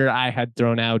mid-major I had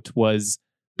thrown out was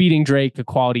beating Drake, a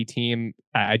quality team.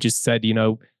 I just said,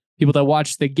 people that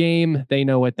watch the game, they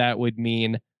know what that would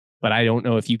mean. But I don't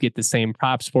know if you get the same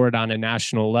props for it on a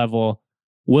national level.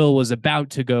 Will was about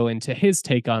to go into his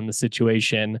take on the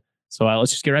situation. So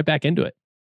let's just get right back into it.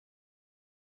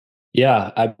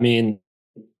 Yeah, I mean,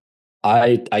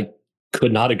 I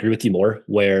could not agree with you more.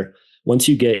 Where once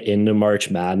you get into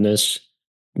March Madness,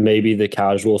 maybe the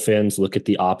casual fans look at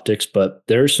the optics, but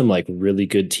there's some like really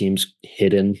good teams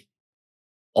hidden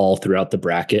all throughout the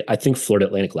bracket. I think Florida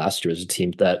Atlantic last year was a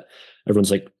team that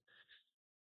everyone's like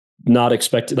not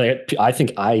expected. Like I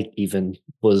think I even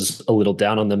was a little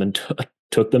down on them and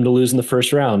took them to lose in the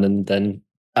first round, and then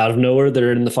out of nowhere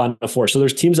they're in the final four. So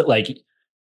there's teams that like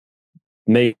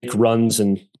make runs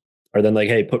and are then like,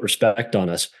 hey, put respect on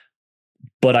us.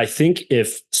 But I think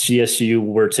if CSU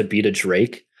were to beat a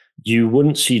Drake, you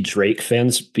wouldn't see Drake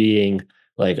fans being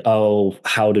like, oh,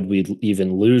 how did we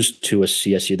even lose to a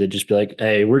CSU? They'd just be like,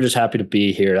 hey, we're just happy to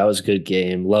be here. That was a good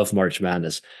game. Love March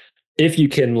Madness. If you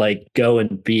can like go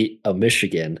and beat a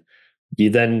Michigan, you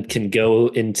then can go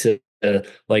into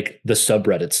like the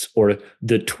subreddits or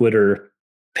the Twitter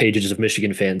pages of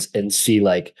Michigan fans and see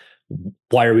like,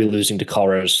 why are we losing to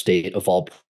Colorado State of all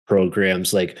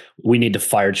programs? Like, we need to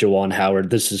fire Juwan Howard.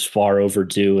 This is far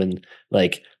overdue. And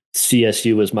like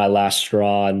CSU was my last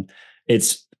straw. And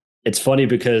it's funny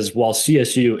because while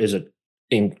CSU is an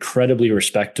incredibly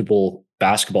respectable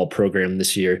basketball program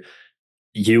this year,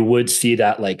 you would see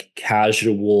that like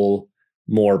casual,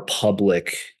 more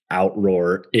public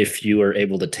outroar if you are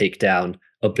able to take down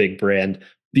a big brand,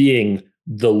 being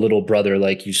the little brother,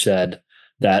 like you said,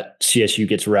 that CSU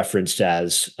gets referenced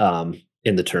as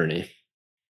in the tourney.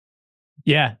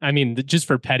 Yeah, I mean, just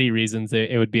for petty reasons,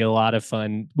 it would be a lot of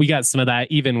fun. We got some of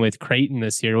that even with Creighton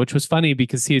this year, which was funny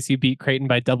because CSU beat Creighton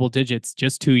by double digits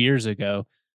just 2 years ago.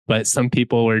 But some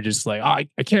people were just like, oh,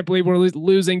 I can't believe we're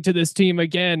losing to this team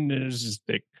again.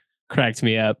 It cracked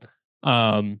me up.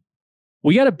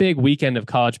 We got a big weekend of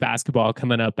college basketball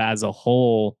coming up as a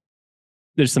whole.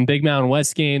 There's some big Mountain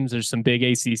West games. There's some big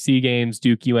ACC games,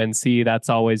 Duke, UNC. That's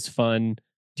always fun.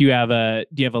 Do you have a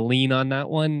lean on that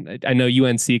one? I know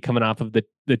UNC coming off of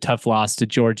the tough loss to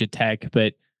Georgia Tech,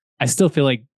 but I still feel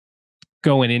like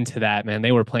going into that, man,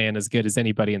 they were playing as good as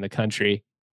anybody in the country.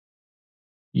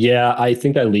 Yeah, I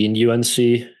think I lean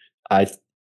UNC.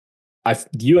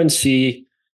 UNC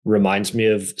reminds me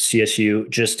of CSU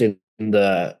just in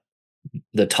the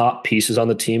top pieces on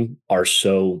the team are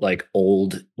so like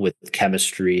old with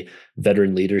chemistry,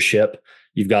 veteran leadership.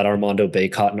 You've got Armando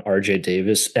Bacot and RJ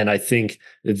Davis. And I think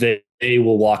they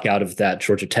will walk out of that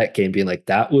Georgia Tech game being like,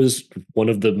 that was one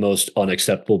of the most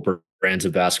unacceptable brands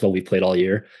of basketball we played all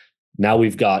year. Now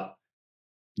we've got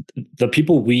the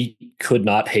people we could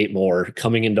not hate more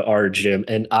coming into our gym.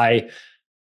 And I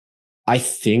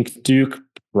think Duke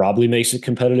probably makes it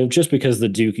competitive just because the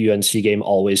Duke UNC game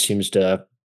always seems to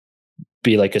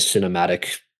be like a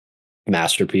cinematic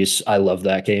masterpiece. I love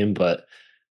that game, but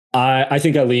I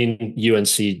think I lean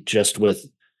UNC just with,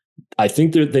 I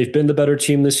think they've been the better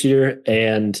team this year,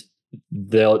 and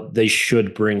they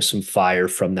should bring some fire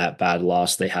from that bad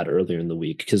loss they had earlier in the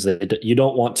week, because you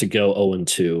don't want to go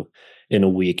 0-2 in a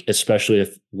week, especially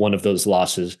if one of those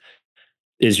losses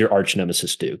is your arch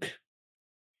nemesis Duke.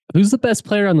 Who's the best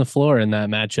player on the floor in that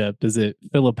matchup? Is it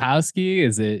Filipowski?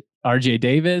 Is it RJ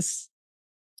Davis?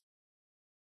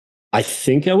 I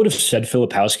think I would have said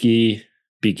Filipowski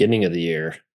beginning of the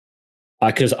year,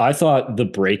 because I thought the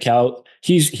breakout,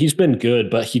 he's been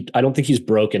good, but I don't think he's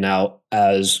broken out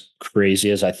as crazy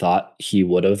as I thought he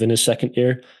would have in his second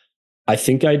year. I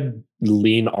think I'd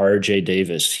lean RJ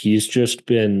Davis. He's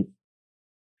been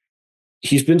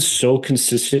so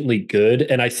consistently good.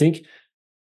 And I think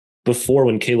before,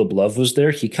 when Caleb Love was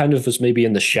there, he kind of was maybe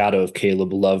in the shadow of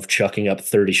Caleb Love chucking up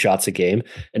 30 shots a game.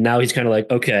 And now he's kind of like,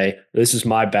 okay, this is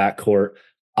my backcourt.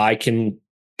 I can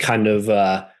kind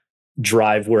of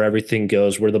drive where everything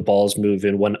goes, where the ball's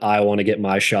moving, when I want to get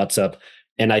my shots up.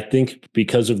 And I think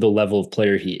because of the level of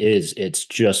player he is, it's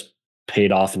just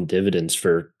paid off in dividends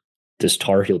for this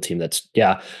Tar Heel team. That's,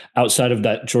 yeah, outside of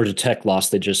that Georgia Tech loss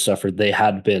they just suffered, they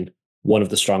had been one of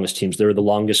the strongest teams. They were the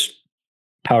longest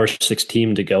Power 6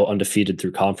 team to go undefeated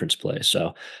through conference play.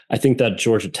 So I think that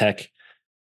Georgia Tech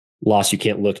loss you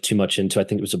can't look too much into. I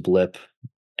think it was a blip.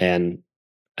 And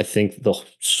I think the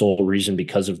sole reason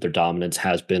because of their dominance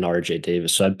has been RJ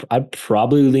Davis. So I'd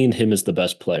probably lean him as the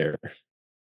best player.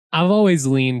 I've always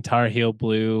leaned Tar Heel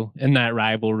Blue in that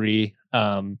rivalry.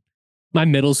 My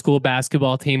middle school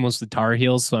basketball team was the Tar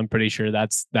Heels, so I'm pretty sure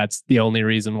that's the only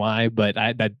reason why. But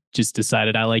I just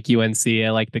decided I like UNC. I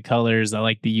like the colors. I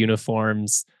like the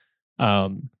uniforms.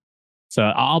 So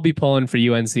I'll be pulling for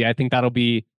UNC. I think that'll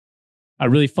be a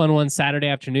really fun one Saturday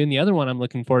afternoon. The other one I'm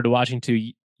looking forward to watching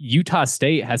too. Utah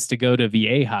State has to go to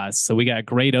Viejas, so we got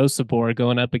Great Osipor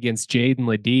going up against Jaden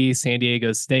Ledee. San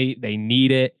Diego State, they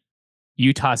need it.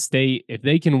 Utah State, if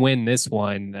they can win this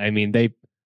one, I mean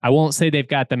I won't say they've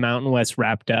got the Mountain West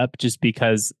wrapped up just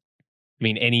because, I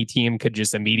mean, any team could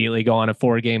just immediately go on a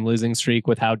 4-game losing streak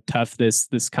with how tough this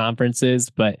conference is.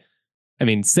 But I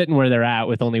mean, sitting where they're at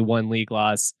with only one league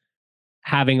loss,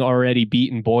 having already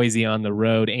beaten Boise on the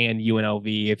road and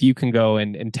UNLV, if you can go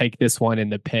and take this one in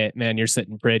the pit, man, you're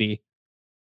sitting pretty.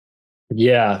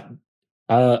 Yeah.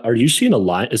 Are you seeing a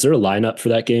line? Is there a lineup for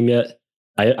that game yet?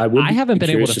 I haven't be been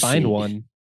able curious to find see. one.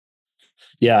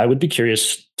 Yeah, I would be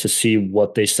curious to see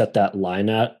what they set that line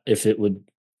at. If it would,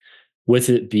 with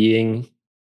it being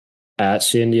at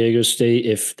San Diego State,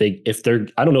 if they're,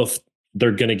 I don't know if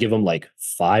they're going to give them like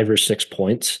 5 or 6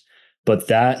 points, but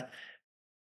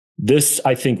this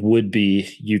I think would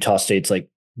be Utah State's like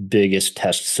biggest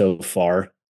test so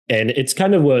far. And it's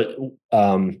kind of what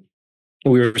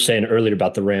we were saying earlier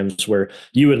about the Rams, where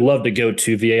you would love to go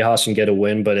to Viejas and get a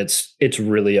win, but it's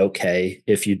really okay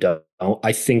if you don't.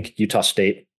 I think Utah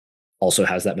State also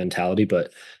has that mentality,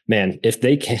 but man, if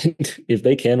they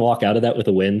can walk out of that with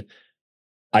a win,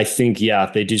 I think,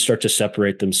 yeah, they do start to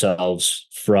separate themselves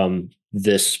from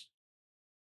this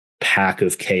pack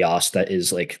of chaos that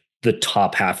is like the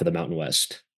top half of the Mountain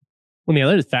West. Well, the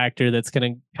other factor that's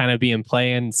going to kind of be in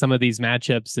play in some of these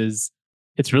matchups is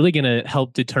it's really going to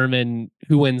help determine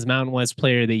who wins Mountain West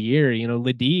Player of the Year. You know,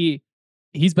 Ledee,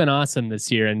 he's been awesome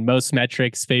this year, and most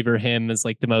metrics favor him as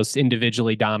like the most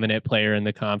individually dominant player in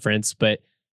the conference. But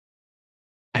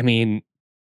I mean,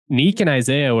 Neek and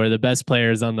Isaiah were the best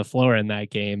players on the floor in that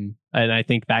game. And I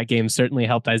think that game certainly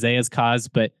helped Isaiah's cause.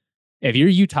 But if you're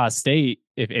Utah State,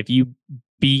 if you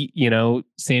beat,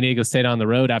 San Diego State on the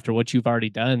road after what you've already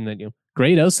done, then,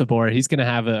 great Osabor, he's going to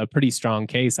have a pretty strong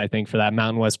case, I think, for that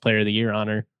Mountain West Player of the Year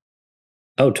honor.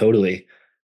 Oh, totally.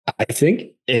 I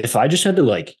think if I just had to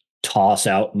like toss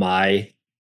out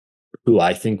who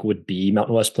I think would be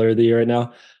Mountain West Player of the Year right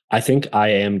now, I think I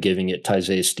am giving it to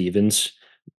Isaiah Stevens.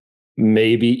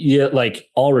 Maybe, yeah, like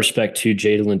all respect to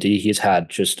Jaden Ledee, he's had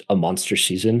just a monster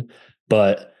season.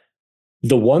 But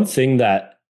the one thing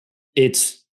that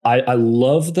I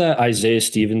love that Isaiah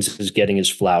Stevens is getting his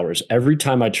flowers. Every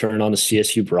time I turn on a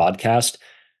CSU broadcast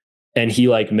and he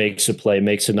like makes a play,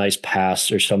 makes a nice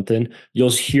pass or something, you'll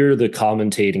hear the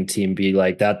commentating team be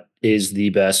like, that is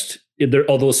the best.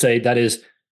 They'll say that is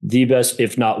the best,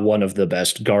 if not one of the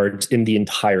best guards in the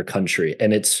entire country.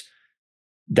 And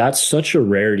that's such a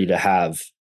rarity to have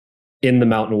in the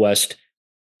Mountain West,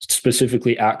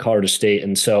 specifically at Colorado State.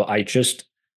 And so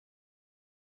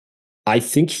I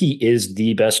think he is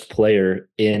the best player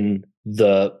in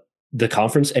the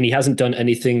conference, and he hasn't done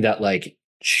anything that like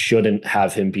shouldn't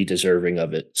have him be deserving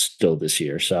of it still this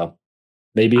year. So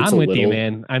maybe it's I'm with you,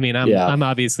 man. I mean, I'm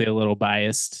obviously a little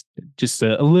biased, just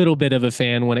a little bit of a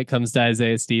fan when it comes to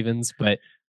Isaiah Stevens, but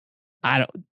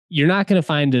you're not going to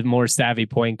find a more savvy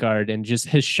point guard, and just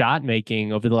his shot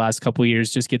making over the last couple of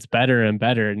years just gets better and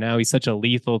better. Now he's such a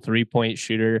lethal 3-point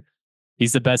shooter.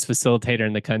 He's the best facilitator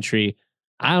in the country.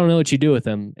 I don't know what you do with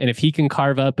him. And if he can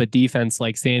carve up a defense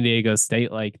like San Diego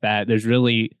State like that, there's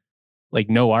really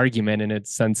like no argument in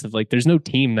its sense of like, there's no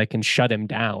team that can shut him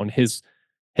down. His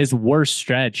worst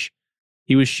stretch,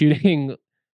 he was shooting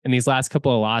in these last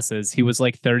couple of losses. He was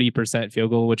like 30%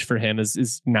 field goal, which for him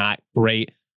is not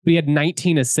great. But he had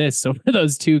 19 assists over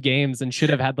those 2 games and should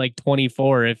have had like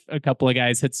 24 if a couple of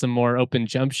guys hit some more open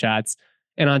jump shots.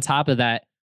 And on top of that,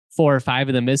 4 or 5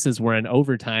 of the misses were in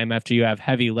overtime after you have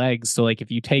heavy legs. So like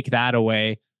if you take that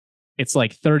away, it's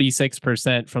like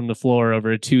 36% from the floor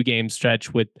over a 2-game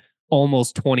stretch with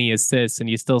almost 20 assists, and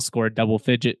you still scored double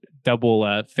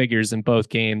figures in both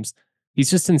games. He's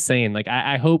just insane. Like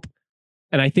I hope,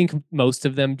 and I think most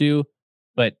of them do,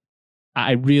 but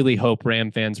I really hope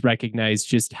Ram fans recognize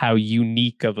just how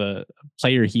unique of a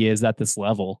player he is at this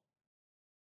level.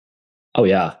 Oh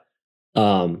yeah.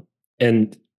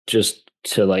 And just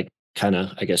to like kind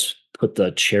of, I guess, put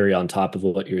the cherry on top of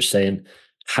what you're saying,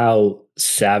 how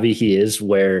savvy he is,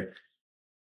 where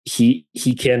he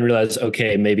can realize,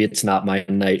 okay, maybe it's not my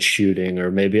night shooting,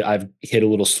 or maybe I've hit a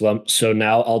little slump. So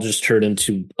now I'll just turn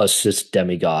into assist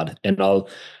demigod, and I'll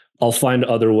find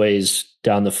other ways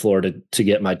down the floor to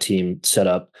get my team set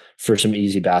up for some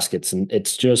easy baskets. And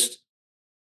it's just,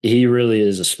 he really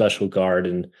is a special guard.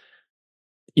 And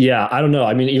yeah, I don't know.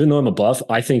 I mean, even though I'm a buff,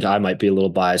 I think I might be a little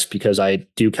biased because I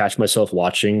do catch myself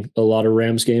watching a lot of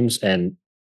Rams games, and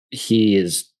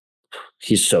he's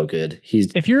so good.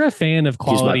 If you're a fan of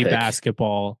quality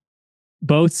basketball,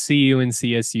 both CU and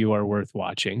CSU are worth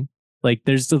watching. Like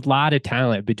there's a lot of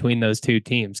talent between those 2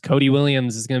 teams. Cody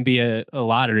Williams is going to be a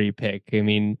lottery pick. I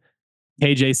mean,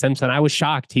 KJ Simpson, I was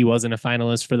shocked he wasn't a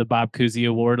finalist for the Bob Cousy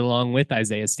Award along with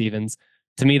Isaiah Stevens.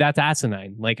 To me, that's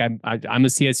asinine. Like I'm a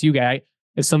CSU guy.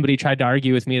 if somebody tried to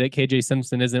argue with me that KJ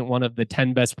Simpson isn't one of the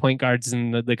 10 best point guards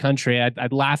in the country,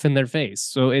 I'd laugh in their face.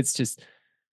 So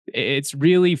it's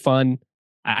really fun.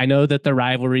 I know that the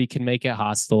rivalry can make it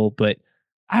hostile, but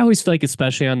I always feel like,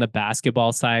 especially on the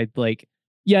basketball side, like,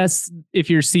 yes, if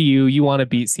you're CU, you want to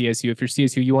beat CSU. If you're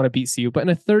CSU, you want to beat CU. But in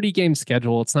a 30-game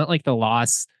schedule, it's not like the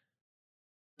loss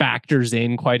factors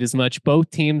in quite as much. Both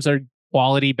teams are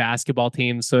quality basketball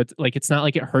teams. So it's not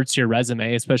like it hurts your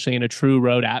resume, especially in a true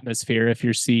road atmosphere if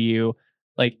you're CU.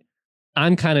 Like,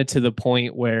 I'm kind of to the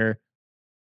point where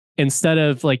instead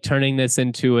of like turning this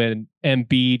into an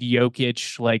Embiid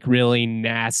Jokic, like really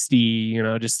nasty,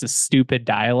 just a stupid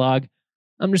dialogue,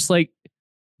 I'm just like,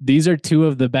 these are two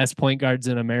of the best point guards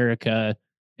in America.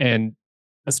 And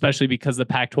especially because the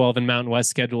Pac-12 and Mountain West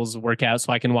schedules work out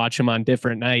so I can watch them on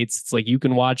different nights. It's like you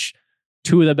can watch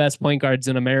two of the best point guards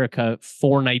in America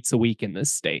 4 nights a week in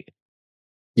this state.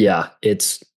 Yeah,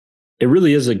 it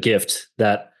really is a gift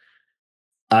that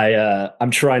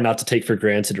I'm trying not to take for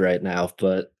granted right now,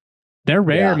 but they're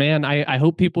rare, man. I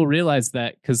hope people realize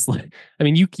that, because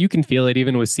you can feel it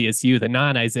even with CSU. The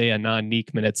non-Isaiah,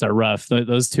 non-Neek minutes are rough.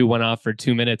 Those two went off for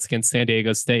 2 minutes against San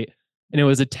Diego State, and it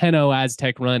was a 10-0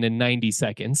 Aztec run in 90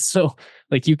 seconds. So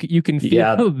like you can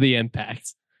feel the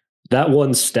impact. That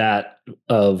one stat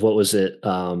of what was it?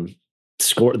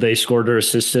 They scored or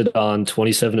assisted on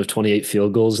 27 of 28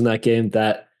 field goals in that game.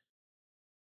 That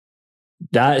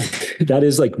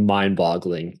is like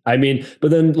mind-boggling. I mean,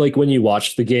 but then like when you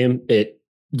watch the game,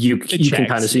 you can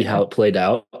kind of see how it played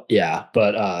out. Yeah,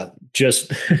 but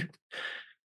just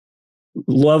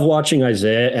love watching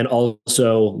Isaiah, and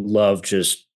also love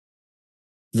just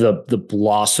the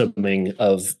blossoming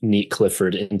of Neek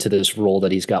Clifford into this role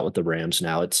that he's got with the Rams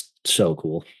now. It's so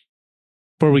cool.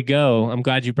 Before we go, I'm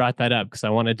glad you brought that up, because I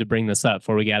wanted to bring this up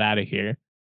before we get out of here.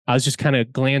 I was just kind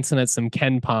of glancing at some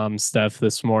Ken Palm stuff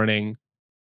this morning.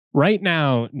 Right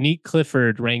now, Neek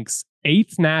Clifford ranks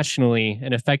 8th nationally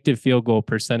in effective field goal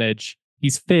percentage.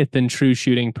 He's 5th in true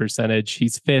shooting percentage.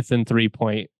 He's 5th in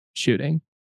 3-point shooting.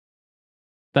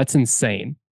 That's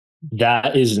insane.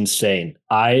 That is insane.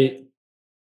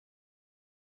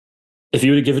 If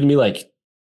you would have given me like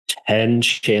 10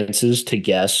 chances to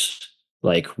guess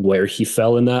like where he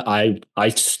fell in that, I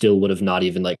still would have not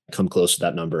even like come close to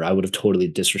that number. I would have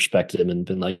totally disrespected him and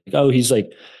been like, oh, he's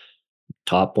like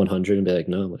top 100, and be like,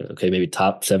 no, okay, maybe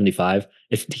top 75.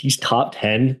 If he's top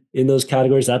 10 in those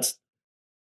categories, his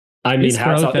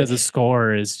growth as a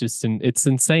scorer is just it's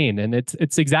insane, and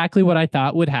it's exactly what I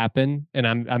thought would happen, and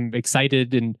I'm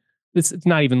excited, and it's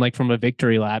not even like from a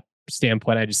victory lap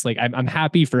standpoint. I just like I'm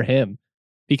happy for him,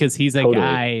 because he's a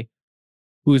guy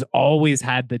who's always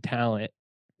had the talent,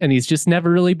 and he's just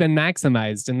never really been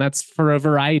maximized, and that's for a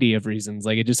variety of reasons.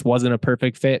 Like, it just wasn't a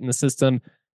perfect fit in the system.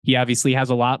 He obviously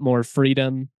has a lot more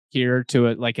freedom here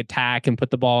to like attack and put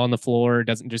the ball on the floor.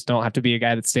 Don't have to be a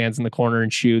guy that stands in the corner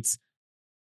and shoots.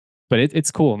 But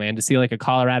it's cool, man, to see like a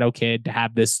Colorado kid, to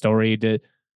have this story, to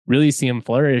really see him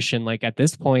flourish. And like at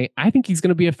this point, I think he's going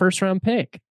to be a 1st-round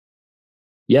pick.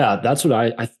 Yeah, that's what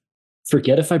I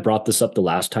forget if I brought this up the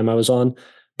last time I was on,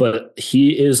 but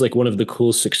he is like one of the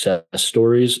cool success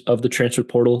stories of the transfer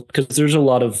portal, because there's a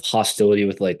lot of hostility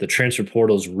with like the transfer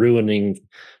portals ruining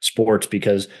sports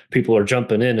because people are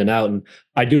jumping in and out. And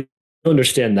I do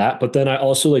understand that. But then I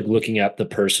also like looking at the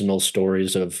personal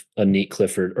stories of a Neek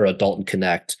Clifford or a Dalton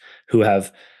Connect, who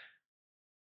have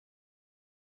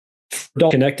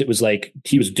Dalton Connect. It was like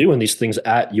he was doing these things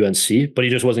at UNC, but he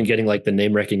just wasn't getting like the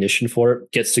name recognition for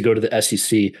it. Gets to go to the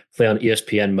SEC, play on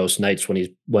ESPN most nights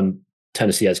when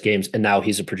Tennessee has games, and now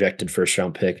he's a projected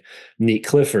 1st-round pick. Neek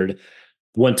Clifford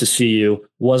went to CU,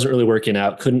 wasn't really working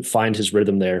out, couldn't find his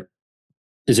rhythm there,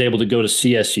 is able to go to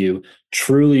CSU,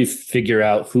 truly figure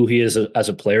out who he is as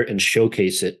a player and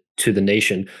showcase it to the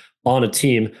nation on a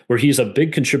team where he's a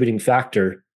big contributing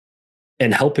factor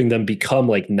and helping them become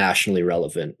like nationally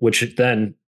relevant, which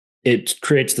then it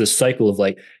creates this cycle of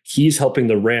like, he's helping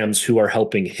the Rams who are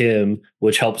helping him,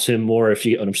 which helps him more, if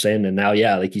you get what I'm saying. And now,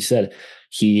 yeah, like you said,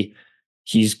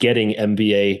 he's getting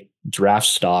NBA draft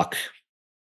stock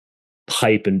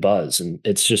hype and buzz. And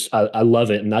it's just, I love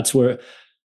it. And that's where,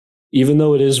 even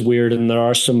though it is weird and there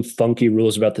are some funky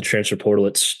rules about the transfer portal,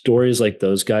 it's stories like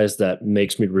those guys that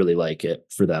makes me really like it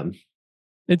for them.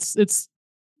 It's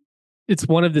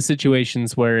one of the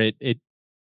situations where it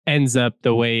ends up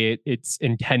the way it's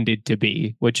intended to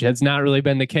be, which has not really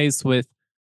been the case with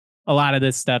a lot of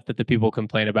this stuff that the people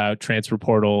complain about. Transfer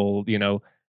portal,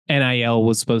 NIL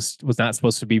was not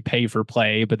supposed to be pay for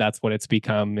play, but that's what it's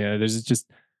become. There's just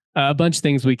a bunch of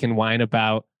things we can whine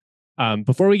about.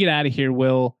 Before we get out of here,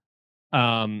 Will,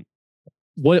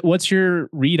 What's your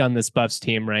read on this Buffs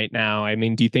team right now? I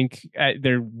mean, do you think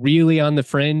they're really on the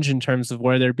fringe in terms of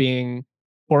where they're being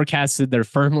forecasted? They're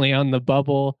firmly on the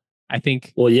bubble. I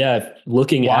think. Well, yeah,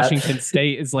 looking Washington at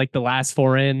State is like the last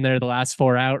four in, they're the last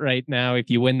four out right now. If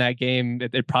you win that game,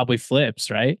 it probably flips,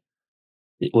 right?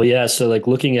 well, yeah, so like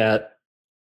looking at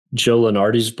Joe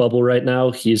Lenardi's bubble right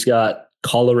now, he's got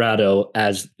Colorado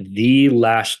as the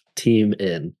last team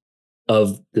in.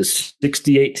 Of the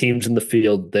 68 teams in the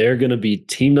field, they're going to be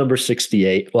team number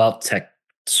 68. Well,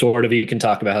 sort of, you can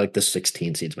talk about how like the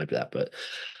 16 seeds might be that, but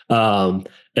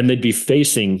and they'd be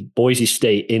facing Boise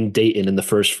State in Dayton in the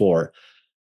first four.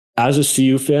 As a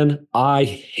CU fan, I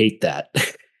hate that.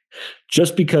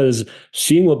 Just because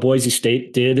seeing what Boise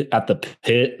State did at the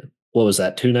pit, what was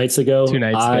that, 2 nights ago? 2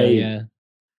 nights ago, yeah.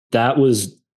 That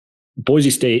was Boise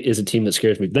State is a team that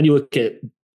scares me. Then you look at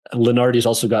Lenardi's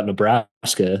also got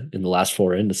Nebraska in the last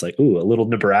four in. It's like, ooh, a little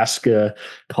Nebraska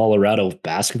Colorado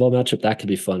basketball matchup. That could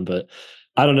be fun, but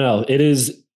I don't know. It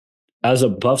is, as a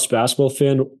Buffs basketball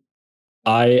fan,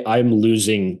 I'm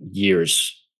losing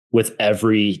years with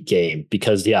every game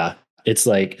because yeah, it's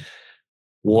like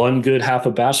one good half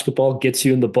of basketball gets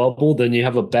you in the bubble, then you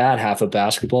have a bad half of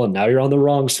basketball, and now you're on the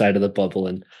wrong side of the bubble.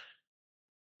 And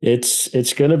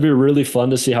it's going to be really fun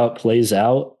to see how it plays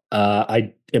out.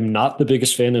 I am not the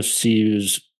biggest fan of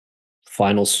CU's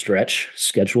final stretch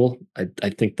schedule. I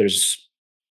think there's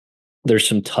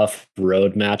some tough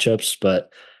road matchups,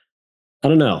 but I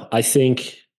don't know. I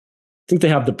think they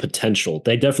have the potential.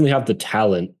 They definitely have the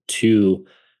talent to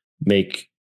make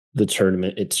the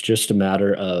tournament. It's just a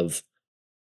matter of,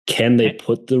 can they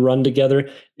put the run together?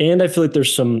 And I feel like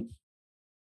there's some.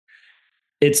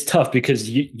 It's tough because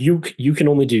you can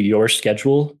only do your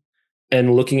schedule,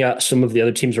 and looking at some of the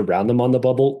other teams around them on the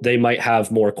bubble, they might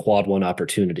have more quad one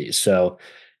opportunities. So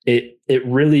it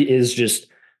really is just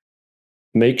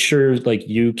make sure like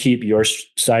you keep your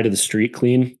side of the street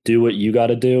clean, do what you got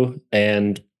to do,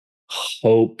 and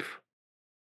hope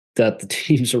that the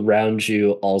teams around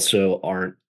you also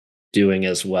aren't doing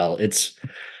as well. It's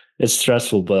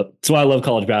stressful, but that's why I love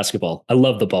college basketball. I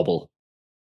love the bubble.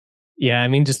 Yeah, I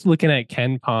mean, just looking at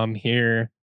Ken Palm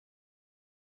here,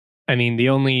 I mean, the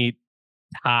only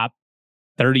top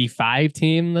 35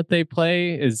 team that they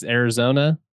play is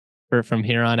Arizona from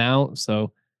here on out.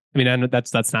 So, I mean, I know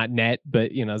that's not net,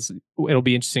 but you know, it'll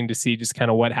be interesting to see just kind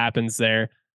of what happens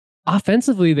there.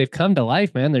 Offensively, they've come to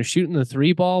life, man. They're shooting the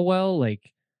three ball well.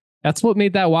 Like that's what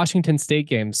made that Washington State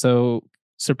game so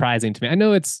surprising to me. I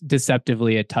know it's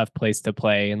deceptively a tough place to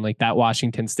play, and like that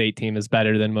Washington State team is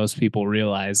better than most people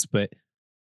realize, but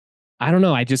I don't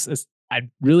know. I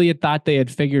really had thought they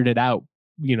had figured it out,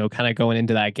 you know, kind of going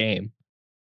into that game.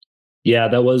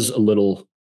 Yeah, it was a little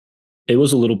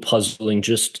puzzling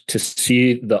just to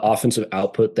see the offensive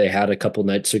output they had a couple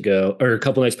nights ago or a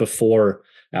couple nights before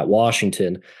at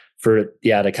Washington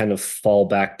to kind of fall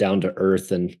back down to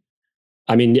earth. And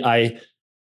I mean,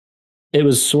 it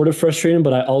was sort of frustrating,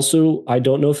 but I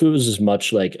don't know if it was as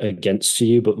much like against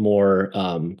CU, but more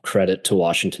credit to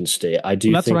Washington State.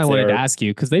 That's what I wanted to ask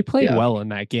you, because they played well in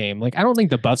that game. Like, I don't think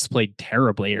the Buffs played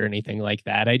terribly or anything like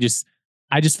that. I just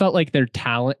felt like their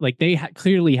talent, like they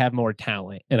clearly have more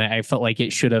talent, and I felt like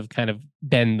it should have kind of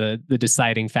been the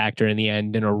deciding factor in the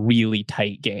end in a really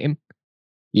tight game.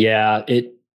 Yeah,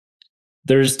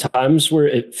 there's times where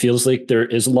it feels like there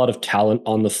is a lot of talent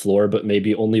on the floor, but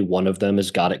maybe only one of them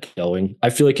has got it going. I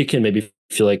feel like it can maybe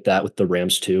feel like that with the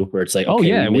Rams too, where it's like, oh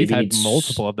yeah, we've had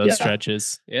multiple of those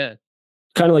stretches. Yeah.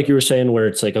 Kind of like you were saying, where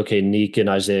it's like, okay, Neek and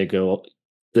Isaiah go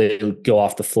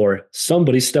off the floor.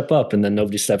 Somebody step up, and then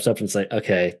nobody steps up, and it's like,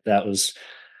 okay, that was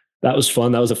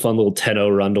fun. That was a fun little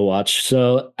 10-0 run to watch.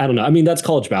 So I don't know. I mean, that's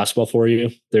college basketball for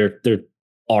you. There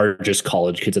are just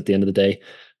college kids at the end of the day.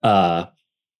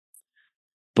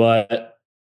 But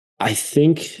I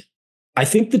think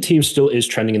the team still is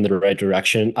trending in the right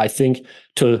direction. I think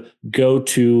to go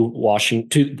to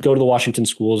the Washington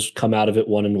schools, come out of it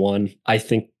 1-1, I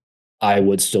think I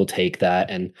would still take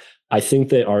that. And I think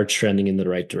they are trending in the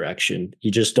right direction.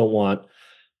 You just don't want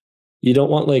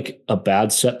like a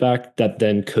bad setback that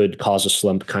then could cause a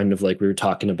slump, kind of like we were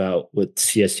talking about with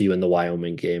CSU in the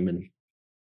Wyoming game, and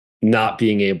not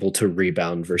being able to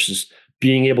rebound versus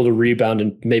being able to rebound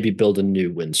and maybe build a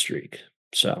new win streak.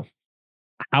 So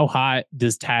how hot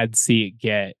does Tad see it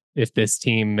get if this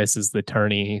team misses the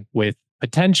tourney with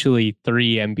potentially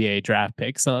 3 NBA draft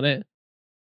picks on it?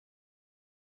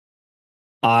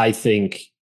 I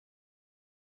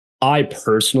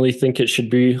personally think it should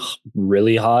be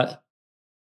really hot,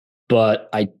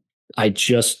 but I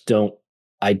just don't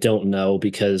know,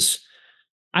 because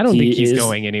I don't think he's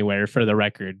going anywhere, for the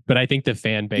record, but I think the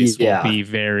fan base will be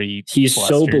very He's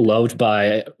flustered. So beloved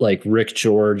by like Rick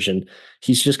George, and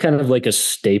he's just kind of like a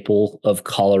staple of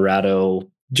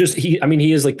Colorado. He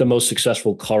is like the most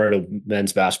successful Colorado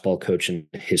men's basketball coach in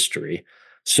history.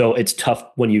 So it's tough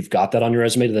when you've got that on your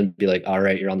resume to then be like, all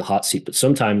right, you're on the hot seat. But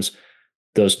sometimes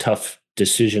those tough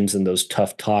decisions and those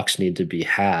tough talks need to be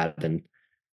had. And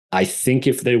I think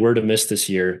if they were to miss this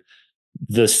year,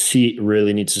 the seat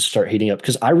really needs to start heating up,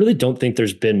 because I really don't think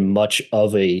there's been much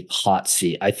of a hot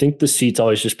seat. I think the seat's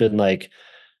always just been like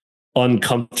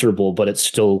uncomfortable, but it's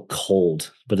still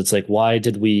cold. But it's like, why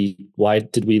did we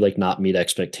like not meet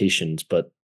expectations?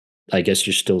 But I guess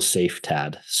you're still safe,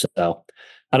 Tad. So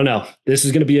I don't know. This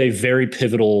is going to be a very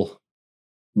pivotal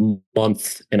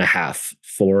month and a half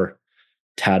for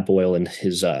Tad Boyle and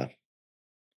his I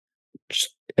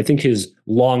think his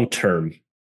long-term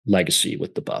legacy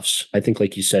with the Buffs. I think,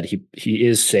 like you said, he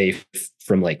is safe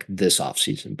from like this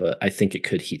offseason, but I think it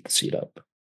could heat the seat up.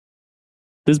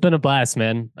 This has been a blast,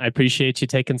 man. I appreciate you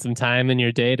taking some time in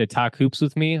your day to talk hoops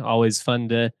with me. Always fun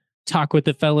to talk with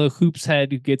a fellow hoops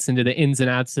head who gets into the ins and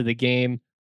outs of the game.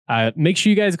 Make sure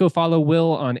you guys go follow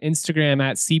Will on Instagram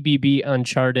at CBB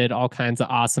Uncharted. All kinds of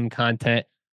awesome content,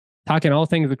 talking all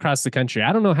things across the country.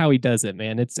 I don't know how he does it,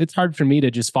 man. It's hard for me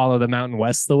to just follow the Mountain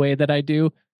West the way that I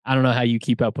do. I don't know how you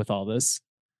keep up with all this.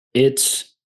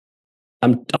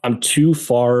 I'm too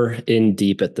far in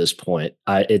deep at this point.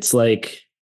 It's like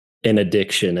an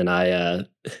addiction, and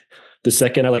the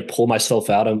second I like pull myself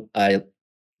out, I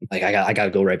got to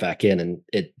go right back in, and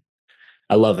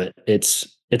I love it. It's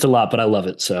a lot, but I love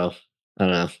it. So I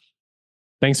don't know.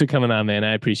 Thanks for coming on, man.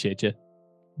 I appreciate you.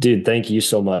 Dude, thank you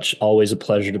so much. Always a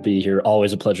pleasure to be here.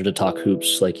 Always a pleasure to talk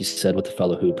hoops, like you said, with a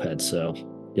fellow hoop head. So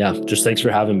yeah, just thanks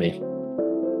for having me.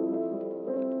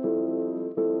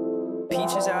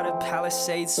 Peaches out of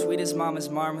Palisades, sweet as mama's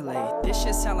marmalade. This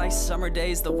shit sound like summer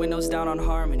days, the windows down on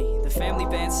Harmony. The family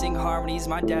band sing harmonies,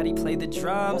 my daddy played the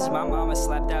drums. My mama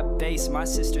slapped that bass, my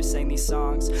sister sang these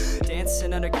songs.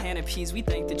 Dancing under canopies, we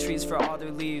thank the trees for all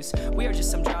their leaves. We are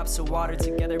just some drops of water,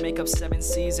 together make up 7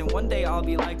 seas. And one day I'll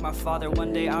be like my father,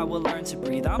 one day I will learn to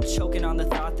breathe. I'm choking on the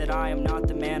thought that I am not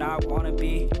the man I wanna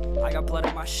be. I got blood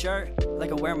on my shirt,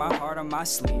 like I wear my heart on my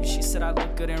sleeve. She said I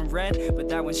look good in red, but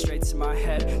that went straight to my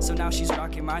head. So now she's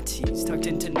rocking my tees, tucked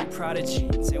into new Prada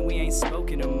jeans. And we ain't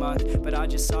spoken a month, but I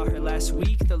just saw her last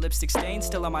week. The lipstick stain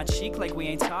still on my cheek, like we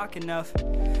ain't talk enough.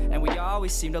 And we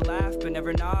always seem to laugh, but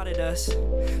never nod at us.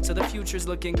 So the future's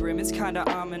looking grim, it's kinda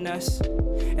ominous.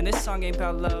 And this song ain't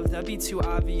about love, that'd be too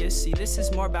obvious. See, this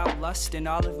is more about lust and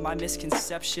all of my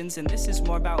misconceptions. And this is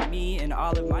more about me and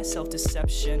all of my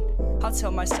self-deception. I'll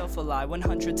tell myself a lie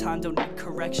 100 times, don't need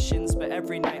corrections. But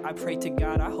every night I pray to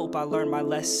God, I hope I learn my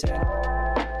lesson.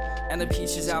 And the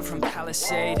peaches out from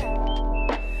Palisade,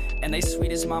 and they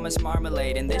sweet as mama's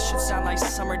marmalade. And this should sound like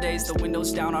summer days, the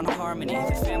windows down on Harmony.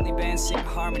 The family band sing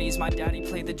harmonies, my daddy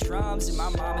played the drums. And my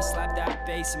mama slapped that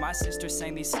bass, and my sister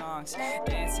sang these songs.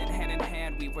 Dancing hand in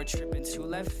hand, we were tripping 2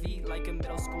 left feet, like a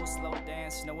middle school slow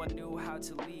dance. No one knew how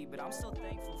to lead, but I'm still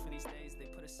thankful for these days.